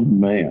wild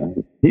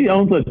man. He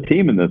owns a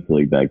team in this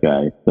league, that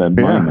guy. That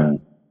money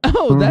man.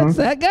 Oh, that's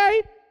that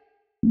guy?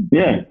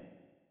 Yeah.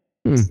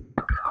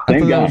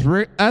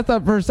 I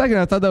thought for a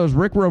second that was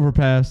Rick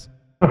Roverpass.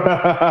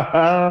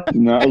 No,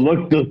 it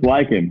looks just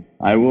like him.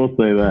 I will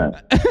say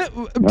that.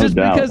 Just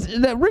because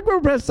that Rick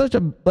Roverpass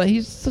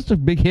he's such a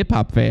big hip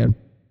hop fan.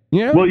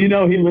 You know? Well,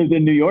 he lived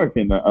in New York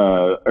in the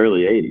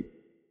early 80s.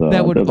 So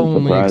that would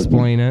only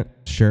explain it.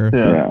 Sure.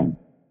 Yeah.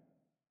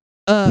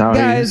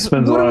 Guys, he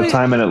spends a lot of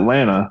time in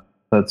Atlanta.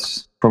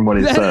 That's from what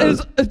he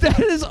says. That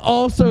is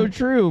also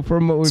true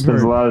from what we've heard.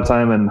 Spends a lot of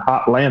time in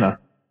Hotlanta.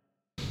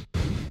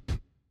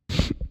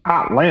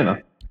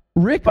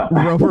 Rick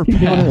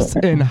Roverpass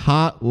in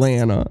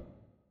Hotlanta.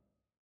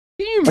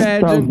 Can you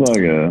imagine? That sounds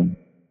like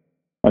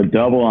a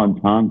double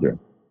entendre.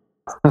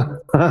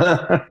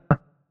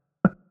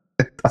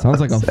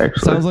 Sounds like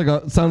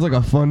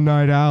a fun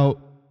night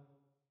out.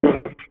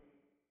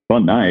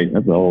 Fun night.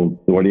 That's a whole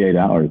 48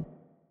 hours.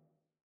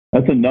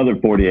 That's another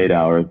 48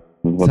 hours.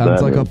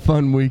 Sounds like a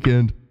fun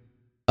weekend.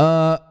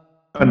 Another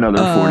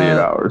 48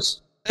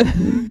 hours.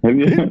 Have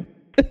you?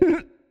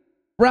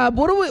 Rob,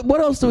 what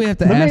else do we have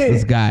to ask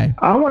this guy?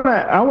 I want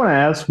to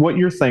ask what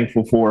you're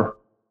thankful for.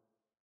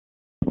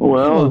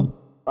 Well,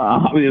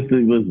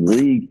 obviously this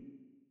league,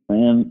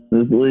 man.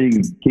 This league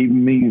is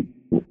keeping me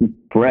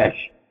fresh.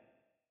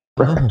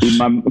 Oh.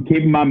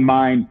 Keeping my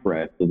mind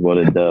fresh is what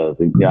it does.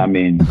 I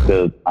mean,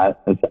 because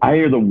I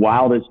hear the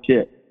wildest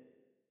shit,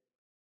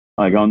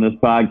 like on this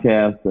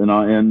podcast and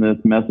in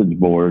this message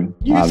board.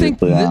 You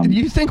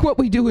think what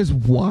we do is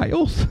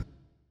wild?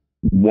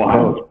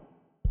 Wild.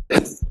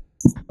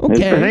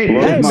 Okay.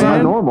 It's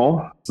not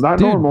normal. It's not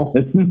normal.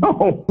 It's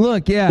no.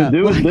 Look, yeah.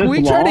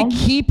 We try to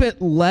keep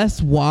it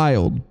less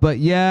wild, but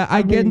yeah,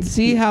 I can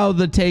see how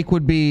the take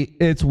would be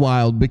it's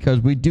wild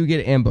because we do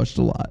get ambushed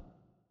a lot.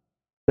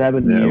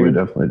 7 years. Yeah, we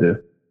definitely do.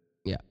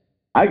 Yeah.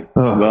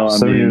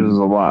 7 years is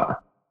a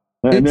lot.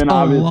 And then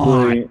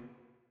obviously,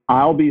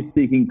 I'll be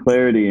seeking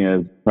clarity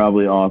as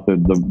probably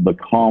authored the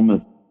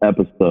calmest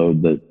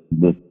episode that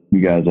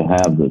you guys will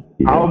have this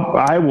year.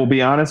 I will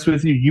be honest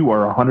with you. You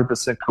are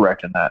 100%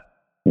 correct in that.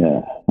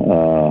 Yeah.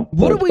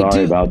 What do we do?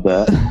 Sorry about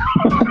that.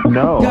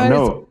 No, Guys,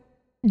 no.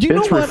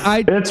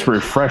 It's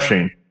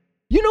refreshing.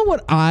 You know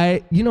what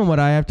I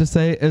have to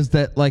say is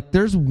that, like,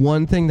 there's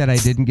one thing that I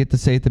didn't get to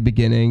say at the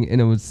beginning,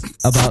 and it was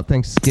about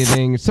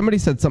Thanksgiving. Somebody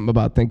said something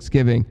about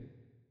Thanksgiving,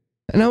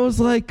 and I was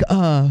like,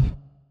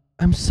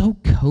 I'm so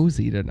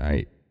cozy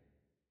tonight.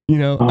 I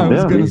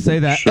was going to say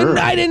that, and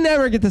I didn't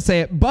ever get to say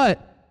it,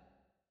 but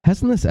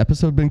hasn't this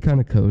episode been kind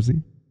of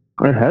cozy?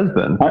 It has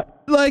been.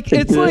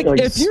 It's like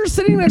if you're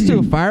sitting next to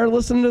a fire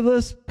listening to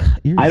this,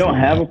 I don't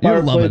have a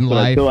fireplace, but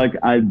I feel like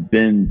I've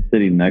been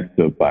sitting next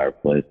to a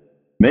fireplace.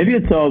 Maybe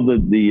it's all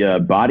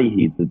the body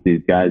heat that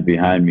these guys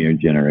behind me are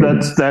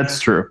generating. That's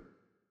true.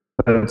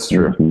 That's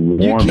true.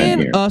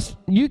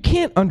 You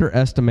can't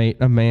underestimate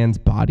a man's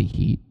body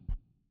heat.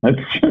 That's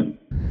true.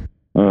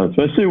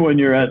 Especially when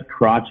you're at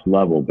crotch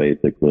level,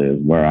 basically,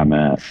 is where I'm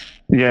at.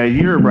 Yeah,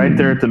 you're right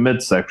there at the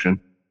midsection.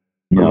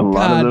 Yep. A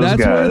lot of those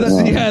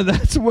guys.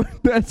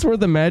 That's where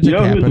the magic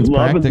happens.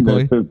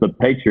 Practically, this is the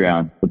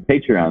Patreon. The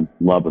Patreon's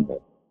loving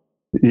it.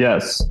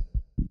 Yes.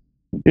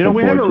 We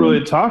haven't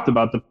really talked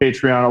about the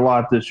Patreon a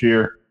lot this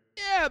year.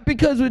 Yeah,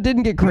 because it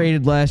didn't get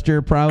created last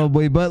year,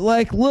 probably. But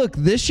look,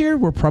 this year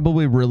we're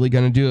probably really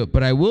going to do it.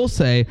 But I will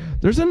say,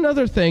 there's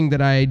another thing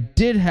that I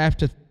did have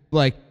to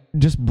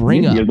just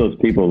bring up. Give those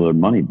people their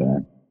money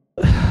back.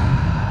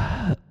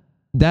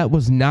 That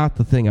was not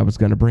the thing I was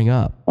going to bring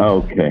up.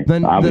 Okay.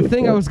 The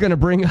thing I was going to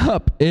bring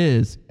up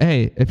is,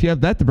 hey, if you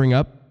have that to bring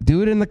up,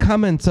 do it in the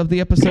comments of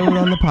the episode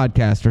on the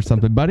podcast or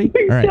something, buddy.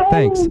 All right,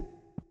 thanks.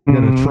 You're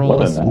going to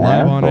troll us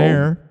live on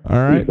air. All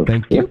right,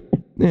 thank you.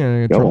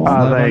 Yeah, troll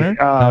us live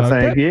on air.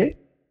 Thank you.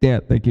 Yeah,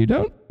 thank you,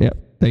 don't. Yeah,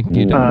 thank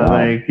you, don't.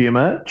 Thank you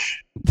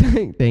much.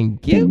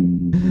 Thank you.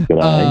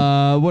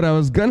 What I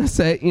was going to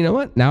say, you know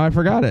what? Now I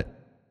forgot it.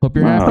 Hope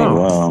you're happy.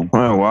 Oh,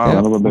 wow.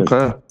 Yeah.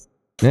 Okay.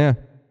 Yeah.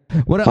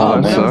 What I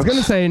was going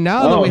to say,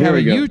 now that we have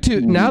a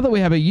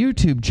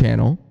YouTube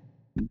channel,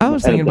 I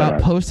was thinking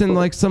about posting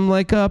some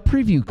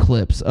preview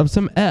clips of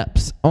some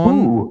eps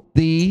on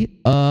the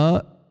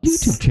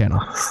YouTube channel.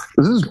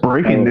 This is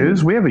breaking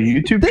news. We have a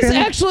YouTube channel?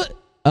 Actually,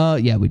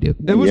 yeah, we do.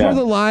 It was where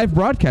the live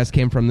broadcast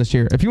came from this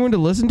year. If you wanted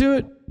to listen to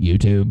it,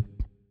 YouTube.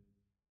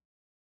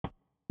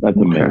 That's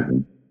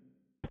amazing.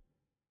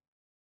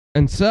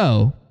 And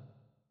so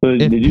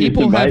if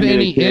people have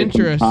any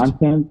interest,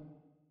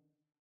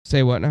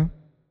 say what now?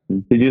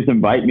 Did you just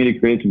invite me to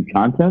create some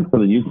content for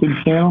the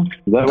YouTube channel?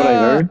 Is that what I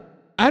heard?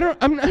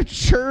 I'm not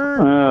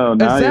sure. Oh,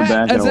 now you're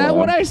back. Is that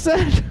what I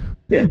said?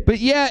 Yeah. But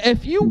yeah,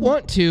 if you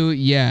want to,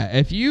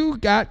 if you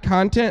got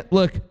content,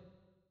 look,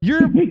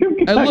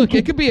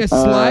 it could be a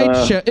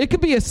slideshow. It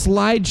could be a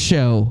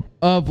slideshow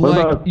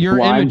of your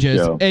images.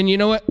 Show? And you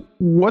know what?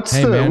 What's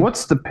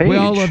the page? We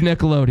all love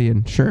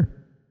Nickelodeon, sure.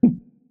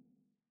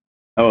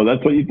 Oh,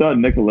 that's what you thought,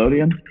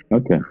 Nickelodeon?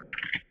 Okay.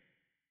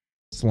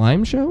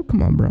 Slime show?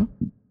 Come on, bro.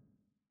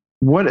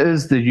 What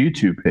is the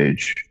YouTube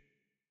page?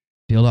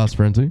 Fieldhouse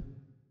Frenzy.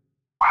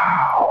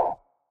 Wow.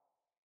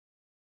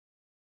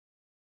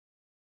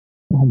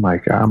 Oh my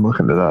God, I'm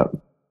looking it up.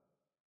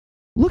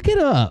 Look it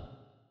up.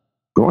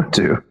 Going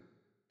to.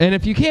 And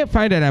if you can't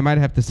find it, I might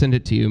have to send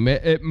it to you.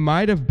 It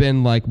might have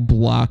been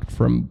blocked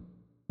from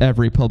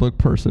every public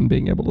person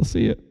being able to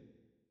see it.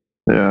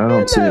 Yeah, I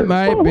don't see it.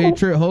 Might be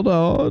true. Hold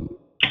on.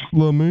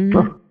 Let me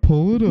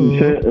pull it up.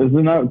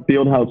 Isn't that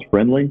Fieldhouse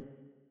friendly?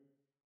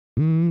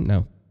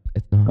 No,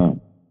 it's not.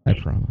 Oh. I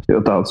promise.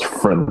 Fieldhouse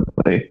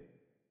friendly.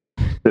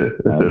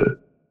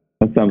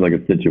 That sounds like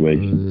a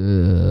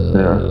situation.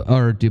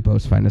 Or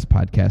Dupo's Finest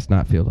Podcast,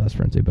 not Fieldhouse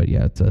Frenzy, but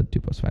yeah, it's a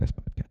Dupo's Finest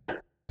Podcast.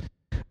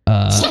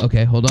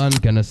 Okay, hold on.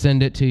 Gonna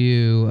send it to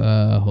you.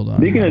 Hold on.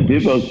 Speaking of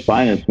Dupo's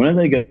Finest, when are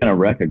they gonna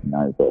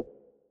recognize us?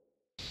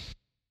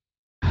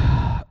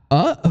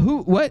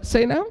 Who? What?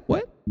 Say now?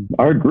 What?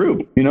 Our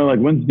group.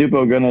 When's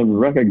Dupo gonna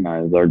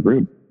recognize our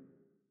group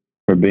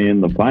for being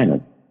the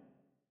finest?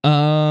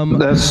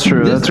 That's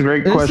true. That's a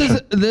great question.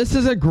 This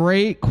is a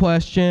great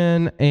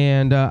question,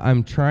 and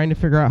I'm trying to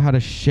figure out how to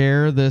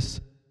share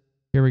this.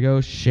 Here we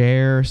go.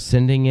 Share,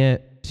 sending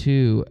it.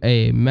 to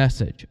a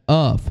message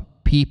of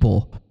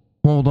people.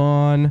 Hold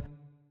on.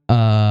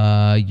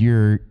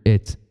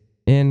 It's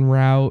en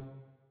route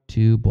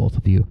to both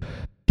of you.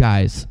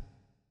 Guys,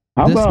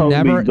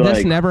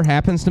 this never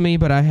happens to me,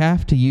 but I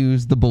have to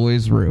use the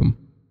boys' room.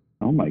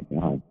 Oh my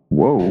God.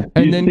 Whoa.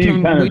 And then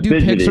can we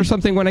do pics or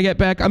something when I get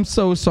back? I'm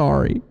so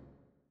sorry.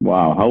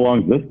 Wow, how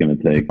long is this going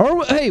to take?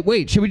 Or hey,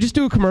 wait, should we just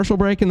do a commercial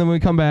break and then when we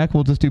come back,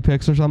 we'll just do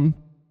pics or something?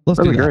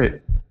 That'd be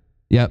great.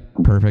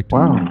 Yep, perfect.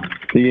 Wow.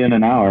 See you in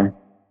an hour.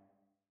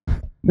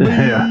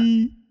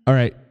 Yeah. All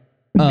right.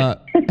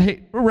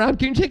 Hey, Rob,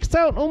 can you take us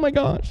out? Oh my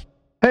gosh.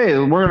 Hey,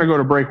 we're going to go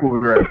to break. We'll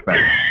be right back.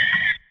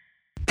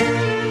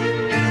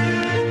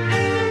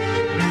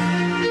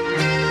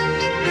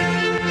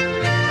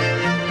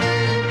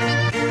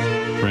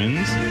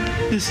 Friends,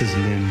 this is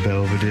Lynn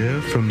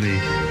Belvedere from the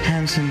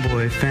Handsome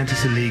Boy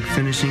Fantasy League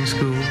Finishing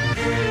School.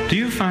 Do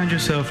you find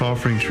yourself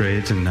offering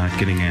trades and not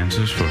getting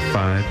answers for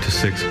 5 to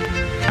 6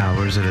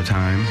 hours at a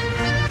time?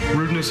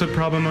 Rudeness a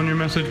problem on your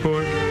message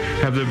board?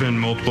 Have there been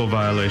multiple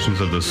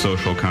violations of the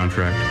social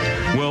contract?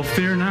 Well,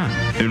 fear not.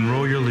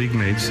 Enroll your league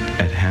mates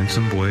at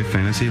Handsome Boy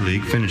Fantasy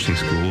League Finishing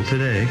School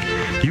today.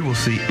 You will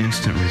see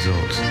instant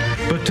results.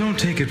 But don't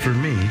take it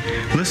from me.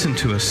 Listen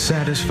to a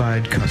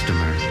satisfied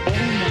customer. Oh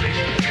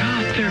my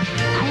God, they're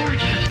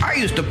gorgeous. I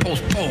used to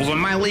post polls on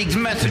my league's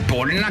message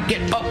board and not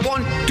get but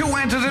 1-2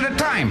 answers at a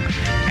time.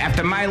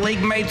 After my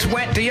league mates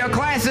went to your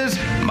classes,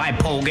 my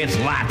poll gets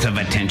lots of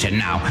attention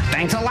now.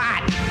 Thanks a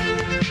lot.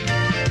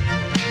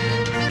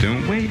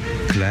 Don't wait.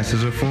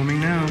 Classes are forming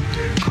now.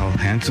 Call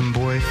Handsome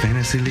Boy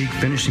Fantasy League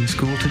Finishing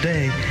School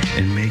today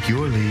and make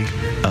your league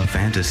a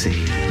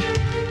fantasy.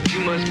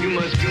 You must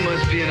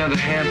be another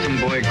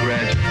handsome boy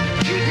graduate.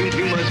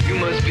 You must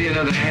be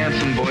another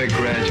handsome boy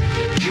graduate.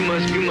 You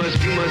must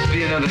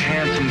be another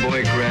handsome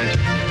boy graduate.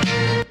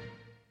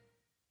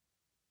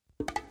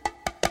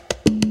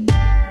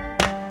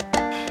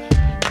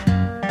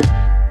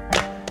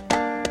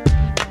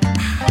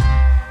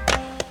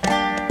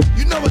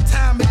 You know what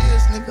time it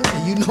is, nigga,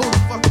 and you know the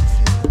fucking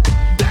shit.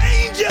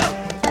 Danger!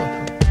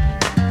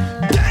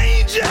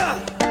 Danger!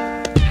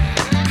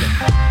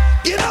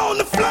 Get on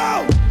the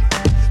floor!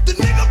 The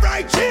nigga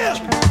right here!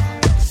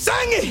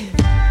 Sing it!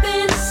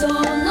 Been so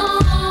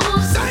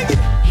long. Sing it!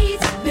 He's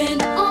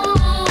been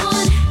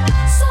on.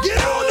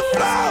 Get on the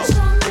floor!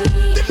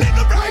 The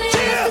nigga right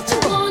here!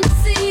 Don't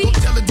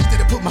tell the DJ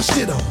to put my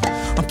shit on.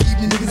 I'm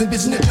keeping the niggas and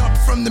bitches in the jump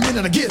from the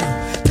minute I get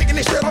them. Taking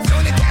their shirt off,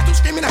 throwing their tattoos,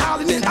 screaming and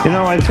hollering and You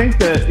know, I think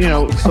that,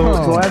 so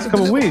the last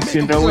couple of weeks,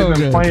 we've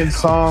been playing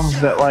songs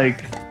that,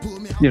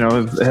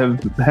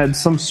 have had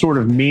some sort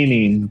of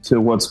meaning to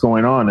what's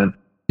going on. And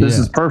this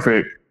is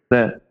perfect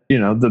that,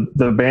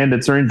 the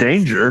Bandits are in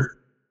danger,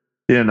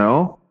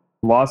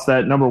 lost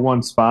that number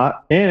one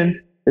spot.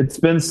 And it's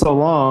been so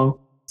long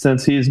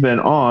since he's been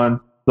on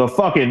the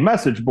fucking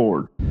message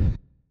board. You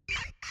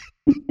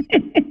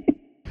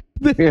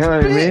know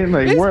what I mean?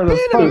 Like, where the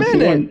fuck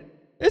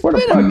It's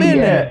been a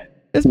minute.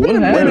 It's been a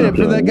minute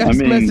for that guy's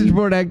message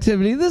board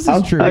activity. This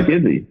is true. How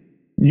is he?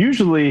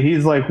 Usually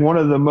he's like one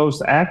of the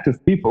most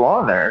active people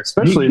on there,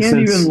 especially he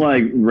can't since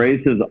even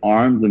raise his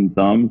arms and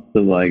thumbs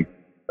to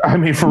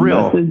for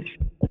real. Message.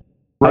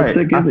 Right.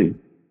 How sick is he?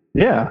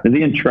 Yeah. Is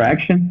he in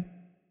traction?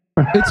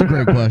 It's a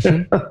great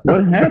question.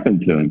 What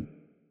happened to him?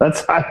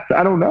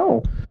 I don't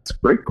know. It's a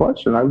great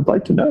question. I would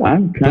like to know.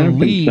 I'm kind of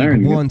concerned. The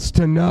league wants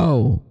to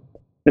know.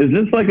 Is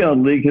this like a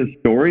league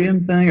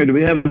historian thing, or do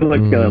we have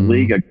a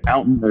league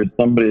accountant or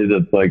somebody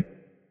that's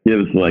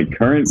gives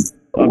current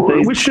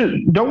updates? We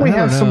should. Don't we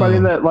have somebody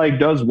that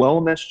does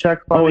wellness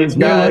checks on these guys?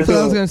 guys? That's what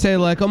I was gonna say.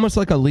 Almost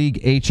like a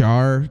league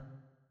HR.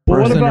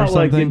 Well, what about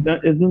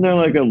isn't there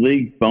a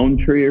league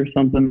phone tree or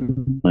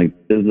something?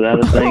 Is that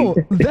a thing? Oh,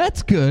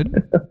 that's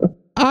good.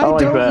 I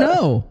don't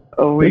know.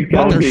 Oh, I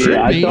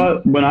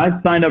thought when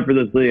I signed up for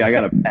this league, I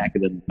got a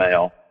packet in the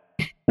mail.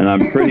 And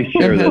I'm pretty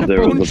sure that there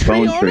was a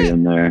phone tree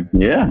in there.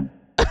 Yeah.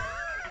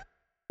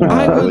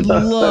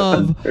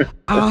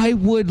 I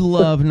would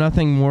love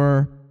nothing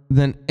more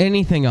than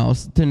anything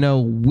else to know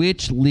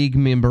which league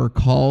member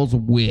calls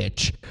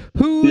which.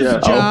 Whose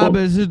job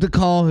is it to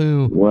call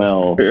who?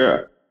 Well,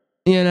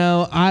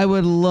 I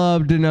would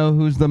love to know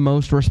who's the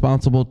most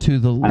responsible to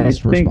the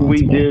least responsible. I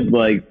think we did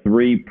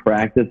 3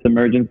 practice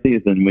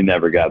emergencies and we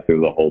never got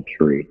through the whole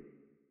tree.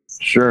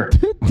 Sure.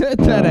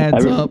 that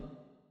adds up.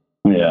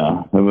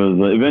 Yeah, it was.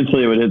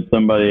 Eventually, it would hit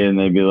somebody, and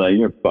they'd be like,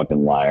 "You're a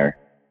fucking liar."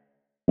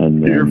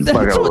 And then,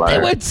 that's what they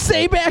would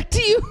say back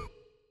to you.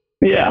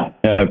 Yeah,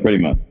 pretty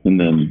much. And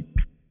then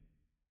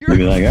they'd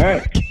be like, "All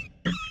right,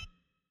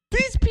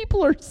 these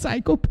people are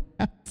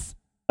psychopaths."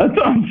 That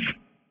sounds.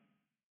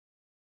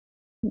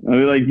 I'd be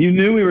like, "You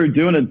knew we were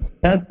doing a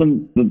test,"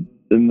 and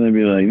they'd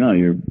be like, "No,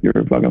 you're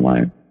a fucking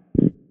liar."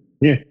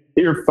 Yeah.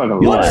 You're fucking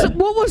liar.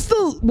 What was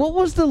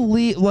the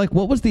league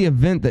what was the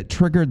event that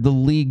triggered the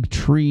league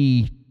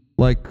tree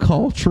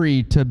call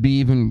tree to be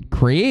even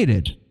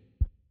created?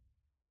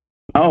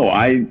 Oh,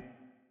 I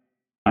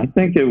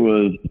think it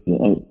was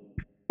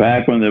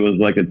back when there was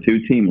a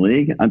 2-team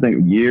league. I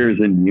think years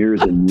and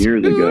years and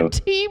years ago.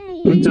 2-team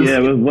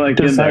it was like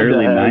in the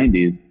early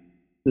 90s.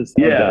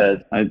 Yeah,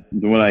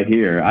 what I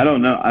hear. I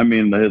don't know. I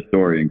mean, the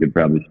historian could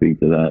probably speak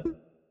to that.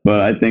 But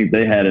I think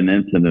they had an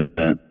incident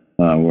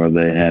where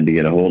they had to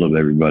get a hold of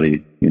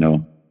everybody, you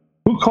know.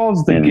 Who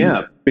calls the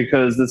GIMP?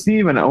 Because does he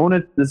even own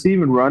it? Does he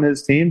even run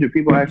his team? Do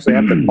people actually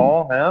have to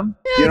call him?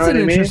 Yeah, that's an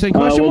interesting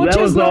question.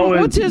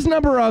 What's his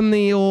number on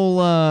the old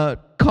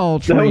call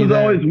tree? That was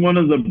always one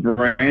of the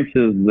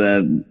branches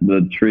that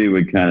the tree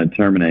would kind of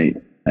terminate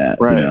at.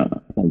 Right. You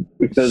know?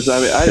 Because,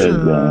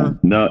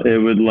 no,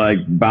 it would like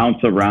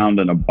bounce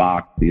around in a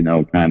box, you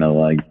know, kind of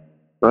like.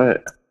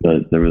 Right.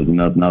 But there was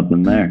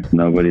nothing there.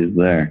 Nobody's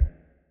there.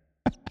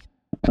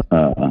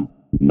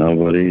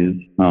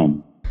 Nobody's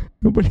home.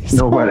 Nobody's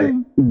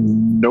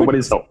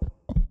home.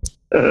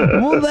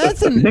 Well,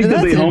 that's you think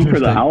they'll be home for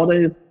the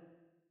holidays?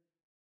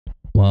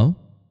 Well,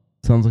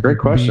 sounds like great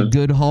question. A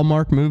good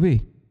Hallmark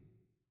movie.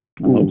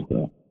 I hope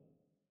so.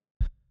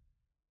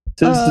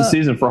 Tis the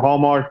season for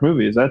Hallmark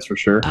movies, that's for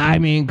sure. I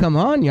mean, come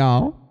on,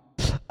 y'all.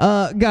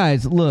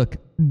 Guys, look.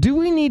 Do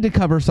we need to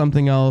cover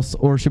something else,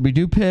 or should we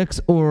do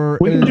picks? Or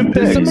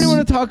does somebody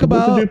want to talk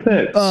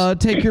about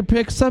take your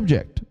pick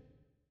subject?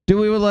 Do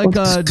we would like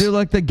do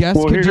like the guest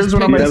could just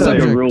pick the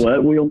subject? Like a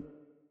roulette wheel?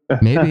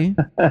 Maybe.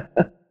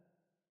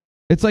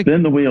 It's like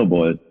spin the wheel,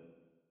 boys.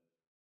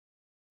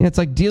 Yeah, it's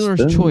like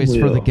dealer's choice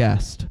for the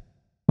guest.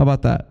 How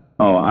about that?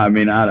 Oh, I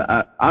mean,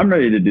 I'm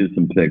ready to do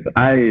some picks.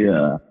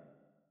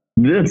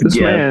 This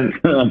man,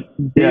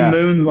 he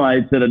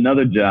moonlights at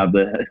another job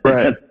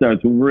that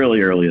starts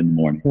really early in the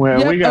morning. Well,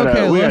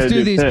 let's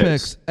do these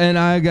picks. And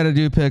I got to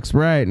do picks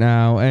right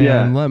now.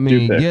 And let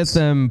me get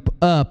them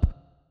up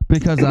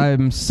because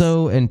I'm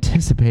so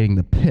anticipating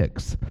the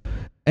picks.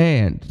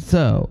 And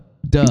so,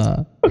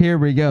 here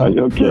we go.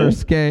 Okay?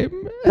 First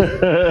game.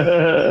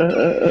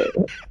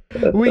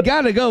 We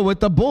got to go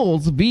with the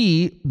Bulls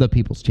v. the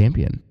People's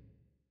Champion.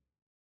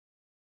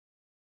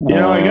 You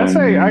know, I guess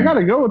I got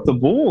to go with the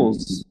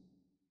Bulls.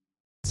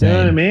 Same. You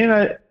know what I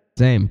mean?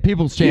 Same.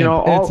 People's Champ. You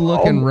know, it's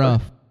looking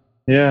rough.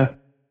 Yeah.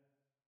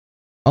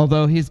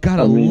 Although he's got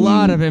a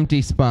lot of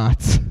empty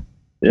spots.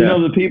 You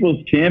know, the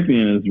People's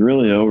Champion is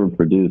really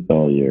overproduced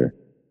all year.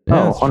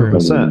 Yeah,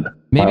 100%.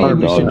 Maybe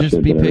we should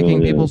just be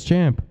picking People's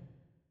Champ.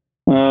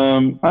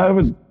 I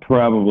would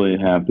probably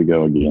have to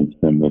go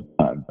against him this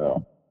time,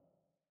 though.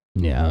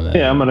 Yeah,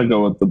 I'm going to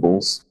go with the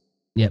Bulls.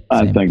 Yep.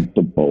 Same. I think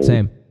the Bulls.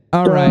 Same.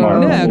 All right,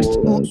 next,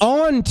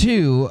 on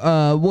to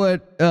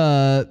what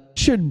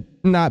should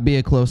not be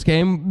a close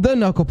game, the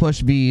Knuckle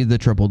Push v. the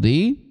Triple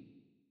D.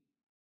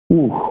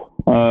 Ooh,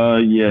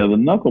 the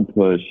Knuckle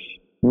Push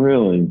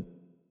really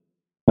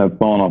have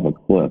fallen off a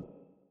cliff.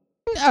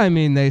 I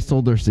mean, they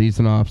sold their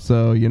season off,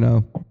 so, you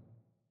know,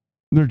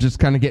 they're just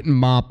kind of getting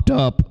mopped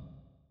up.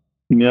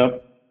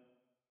 Yep.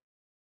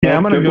 Yeah,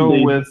 I'm gonna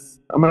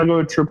go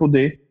with Triple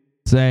D.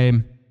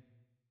 Same.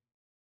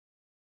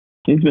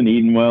 He's been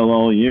eating well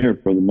all year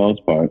for the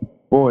most part.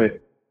 Boy,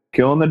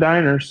 killing the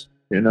diners,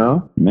 you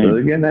know,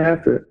 really getting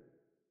after it.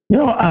 You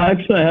know, I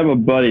actually have a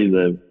buddy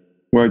that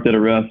worked at a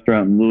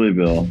restaurant in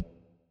Louisville.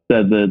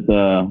 Said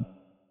that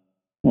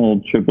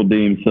old Triple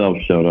D himself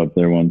showed up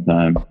there one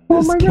time.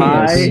 Oh my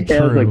God! He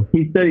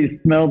said he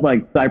smelled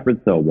like Cypress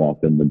Hill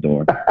walked in the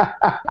door.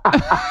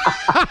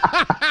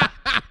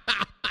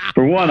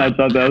 For one, I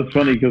thought that was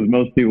funny because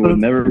most people would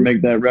never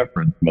make that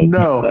reference.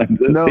 No, he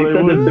said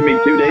this to me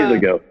 2 days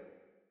ago.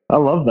 I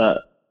love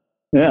that.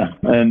 Yeah,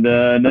 and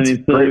then he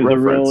said he was a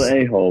real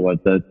a-hole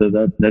with that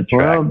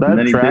track. Well, that and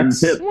then tracks.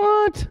 He didn't tip.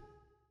 What?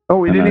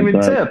 Oh, he didn't even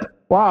tip.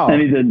 Wow.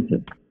 And he didn't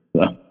tip.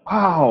 So.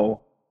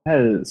 Wow. That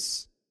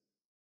is...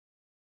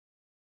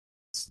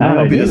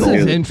 This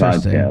is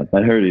interesting.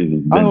 I heard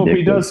he's I hope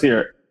he does hear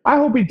it. I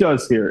hope he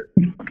does hear it.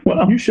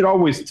 Well, you should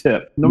always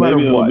tip, no matter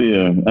what.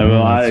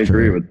 I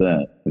agree with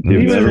that.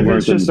 Even if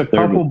it's just a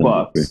couple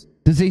bucks.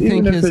 Does he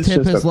think his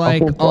tip is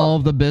like all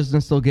of the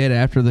business they'll get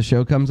after the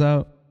show comes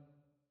out?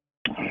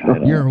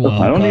 You're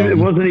welcome. It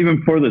wasn't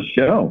even for the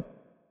show.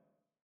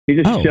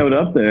 He just showed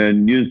up there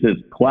and used his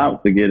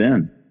clout to get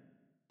in.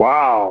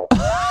 Wow.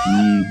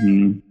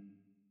 Mm-hmm.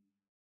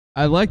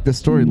 I like the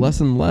story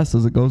less and less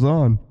as it goes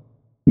on.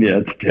 Yeah,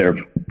 it's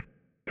terrible.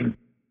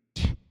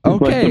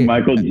 It's like the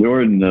Michael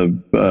Jordan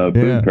of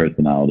food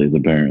personalities,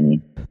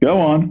 apparently. Go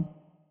on.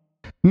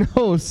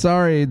 No,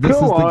 sorry. This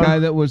is the guy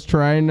that was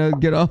trying to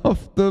get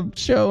off the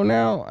show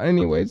now.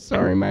 Anyway,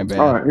 sorry, my bad.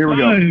 All right, here we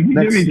go.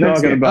 Next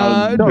talking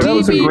about that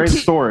was a great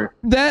story.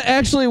 That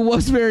actually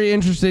was very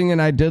interesting,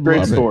 and I did love it.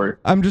 Great story.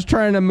 I'm just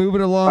trying to move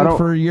it along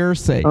for your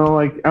sake. I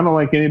don't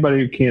like anybody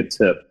who can't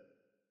tip.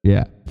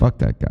 Yeah, fuck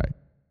that guy.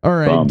 All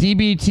right,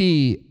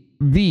 DBT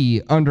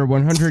V under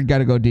 100.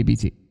 Gotta go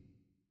DBT.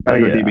 Gotta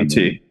go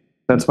DBT.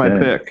 That's my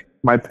pick.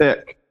 My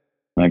pick.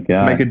 My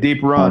God. Make a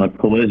deep run on a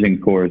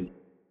collision course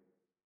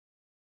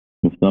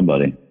with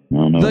somebody. I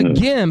don't know the who.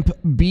 GIMP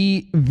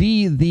v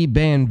the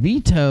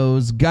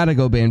Banvitos. Gotta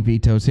go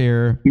Banvitos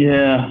here.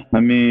 Yeah, I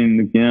mean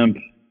the GIMP,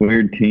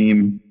 weird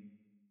team.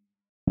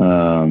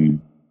 Got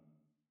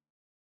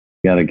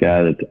a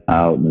guy that's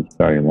out in the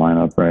starting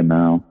lineup right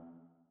now.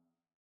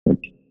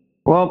 Which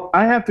Well,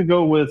 I have to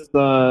go with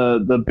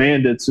the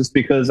Bandits just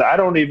because I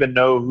don't even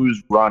know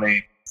who's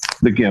running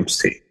the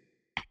Gimps team.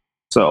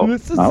 So,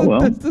 this is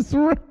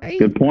right.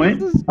 Good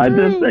point. I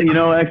just,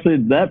 actually,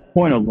 that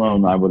point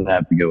alone, I would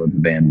have to go with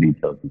the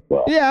Banditos as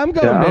well. Yeah, I'm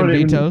going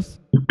Banditos.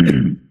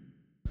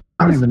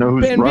 I don't even know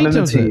who's running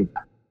the team.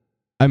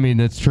 I mean,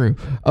 it's true.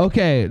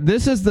 Okay,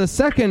 this is the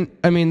second.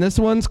 I mean, this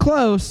one's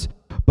close.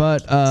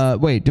 But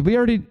wait, did we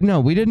already? No,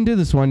 we didn't do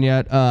this one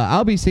yet.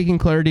 I'll be seeking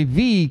clarity.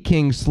 V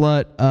King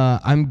Slut.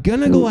 I'm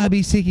gonna go. I'll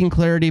be seeking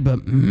clarity,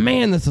 but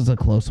man, this is a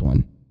close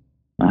one.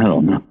 I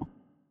don't know.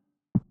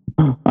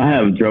 I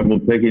have trouble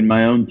picking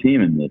my own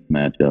team in this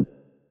matchup.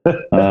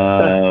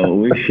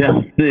 We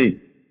shall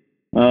see.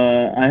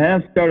 I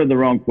have started the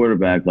wrong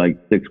quarterback like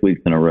 6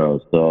 weeks in a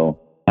row, so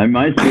I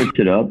might switch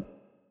it up.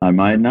 I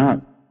might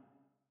not.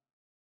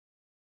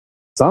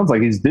 Sounds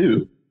like he's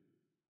due.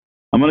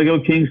 I'm gonna go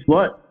King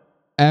Slut.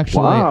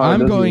 Actually,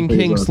 I'm going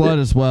King Slut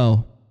as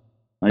well.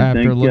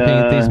 After looking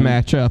at these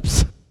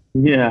matchups.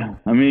 Yeah,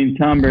 I mean,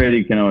 Tom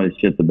Brady can always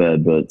shit the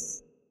bed, but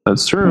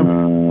that's true.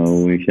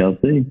 We shall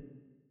see.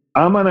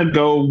 I'm going to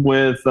go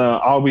with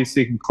I'll be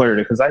seeking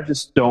clarity because I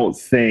just don't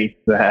think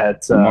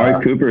that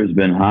Amari Cooper has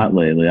been hot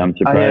lately. I'm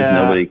surprised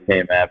nobody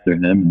came after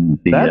him.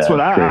 That's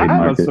what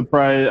I'm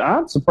surprised.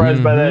 I'm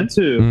surprised by that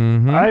too.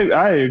 Mm-hmm.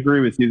 I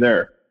agree with you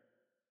there.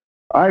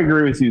 I'm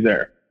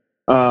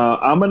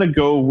going to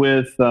go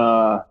with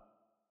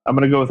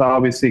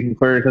I'll be seeking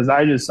clarity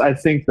because I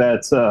think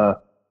that's I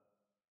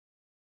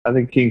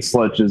think King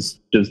Slut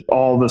just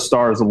all the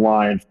stars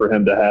aligned for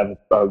him to have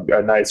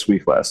a nice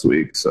week last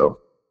week. So.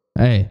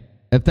 Hey,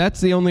 if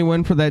that's the only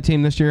win for that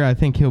team this year, I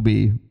think he'll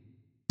be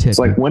tipping. It's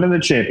like winning the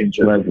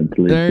championship.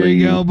 There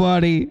you go,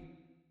 buddy.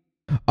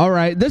 All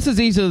right, this is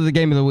easily the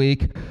game of the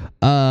week.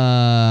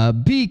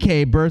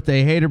 BK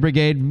Birthday Hater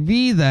Brigade,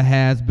 V the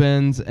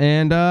Has-Beens,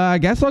 and I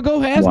guess I'll go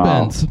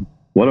Has-Beens. Wow.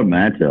 What a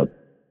matchup.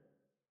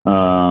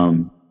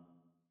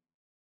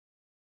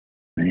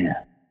 Man,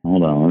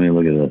 hold on, let me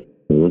look at this.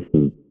 So this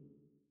is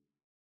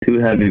two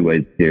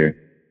heavyweights here.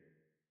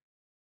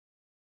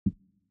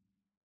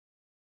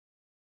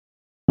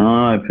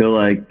 I feel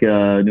like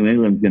New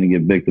England's going to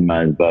get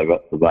victimized by the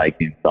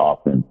Vikings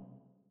offense.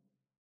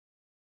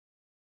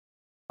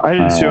 I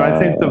do too. I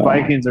think the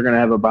Vikings are going to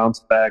have a bounce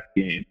back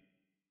game.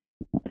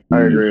 I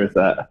agree with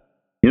that.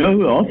 You know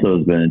who also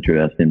has been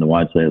interesting to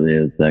watch lately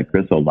is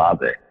Chris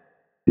Olave.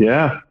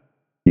 Yeah.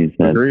 He's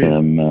had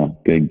some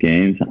good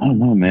games. I don't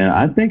know, man.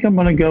 I think I'm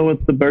going to go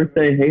with the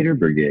Birthday Hater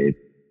Brigade.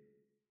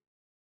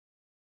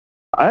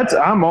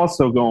 I'm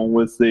also going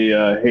with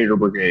the Hater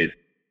Brigade.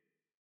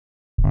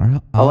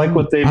 I like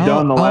what they've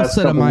done the last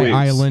couple weeks. I'll sit on my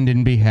island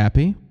and be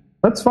happy.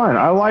 That's fine.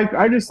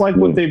 I just like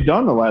what they've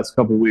done the last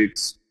couple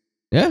weeks.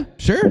 Yeah,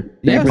 sure.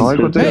 Yes. I like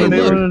what they've been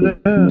able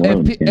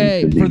to do.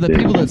 Hey, for the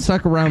people that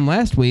stuck around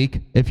last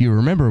week, if you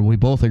remember, we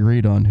both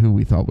agreed on who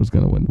we thought was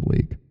going to win the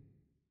league.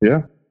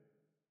 Yeah.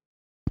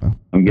 Oh,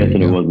 I'm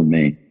guessing it wasn't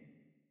me.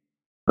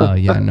 Oh,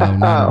 yeah, no,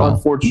 not at all.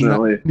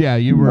 Unfortunately. Yeah,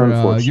 you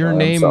were. Your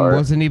name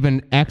wasn't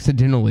even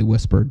accidentally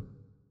whispered.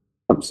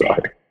 I'm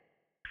sorry.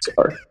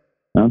 Sorry.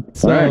 Well,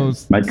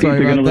 right. My teeth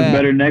are going to look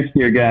better next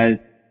year, guys.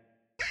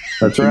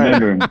 That's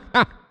right.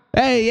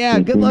 Hey, yeah,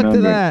 good luck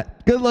to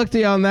that. Good luck to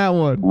you on that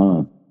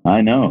one. I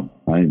know.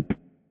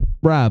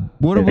 Rob,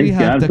 what do we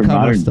have to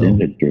cover still?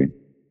 Industry.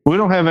 We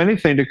don't have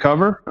anything to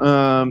cover.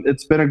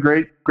 It's been a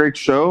great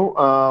show.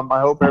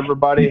 I hope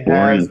everybody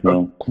has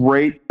a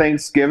great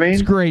Thanksgiving.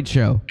 It's a great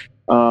show.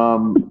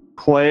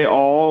 Play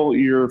all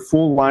your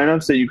full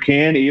lineups that you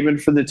can, even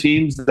for the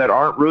teams that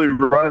aren't really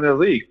running their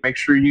league. Make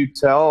sure you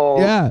tell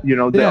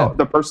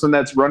the person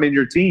that's running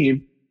your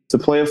team to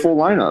play a full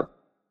lineup.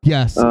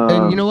 Yes,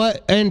 and you know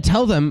what? And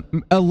tell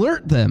them,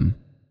 alert them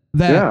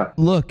that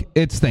look,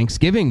 it's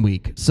Thanksgiving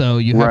week, so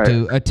you have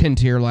to attend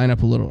to your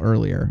lineup a little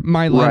earlier.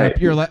 My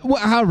lineup, your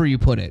however you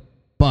put it.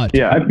 But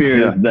I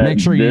fear that make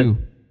sure you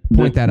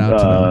point that out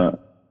to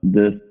them.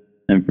 This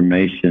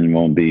information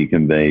won't be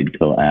conveyed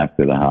till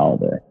after the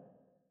holiday.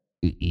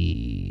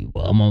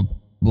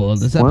 Well,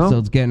 this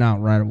episode's getting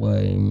out right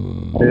away.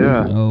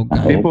 Yeah,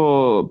 okay.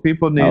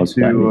 People need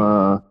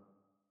to.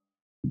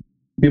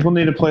 People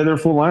need to play their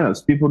full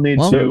lineups. People need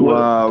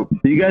to.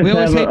 You guys we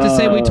always hate to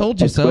say we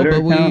told you so,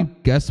 Twitter but account? we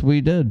guess we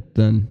did.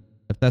 Then,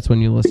 if that's when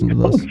you listen to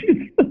this,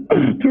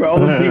 for all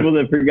the people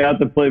that forgot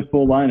to play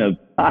full lineups,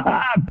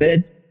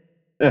 bitch.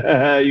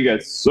 You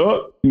guys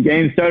suck. The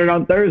game started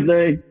on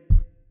Thursday.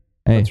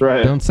 Hey, that's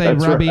right. Don't say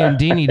Robbie and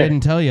Deanie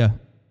didn't tell you.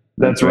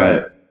 That's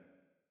right.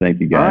 Thank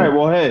you, guys. All right.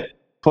 Well, hey,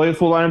 play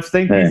full lineups.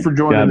 Thank you for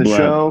joining the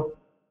show.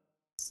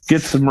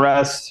 Get some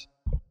rest.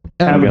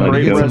 Have a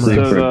great rest of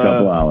for a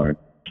couple hours.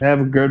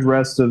 Have a good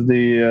rest of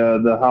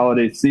the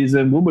holiday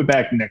season. We'll be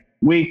back next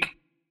week,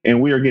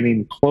 and we are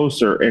getting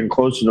closer and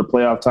closer to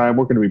playoff time.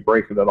 We're going to be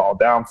breaking it all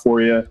down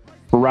for you.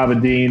 For Rob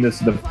and Dean, this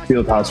is the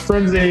Fieldhouse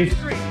Frenzy.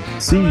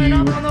 See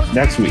you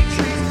next week.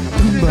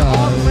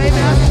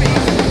 Bye.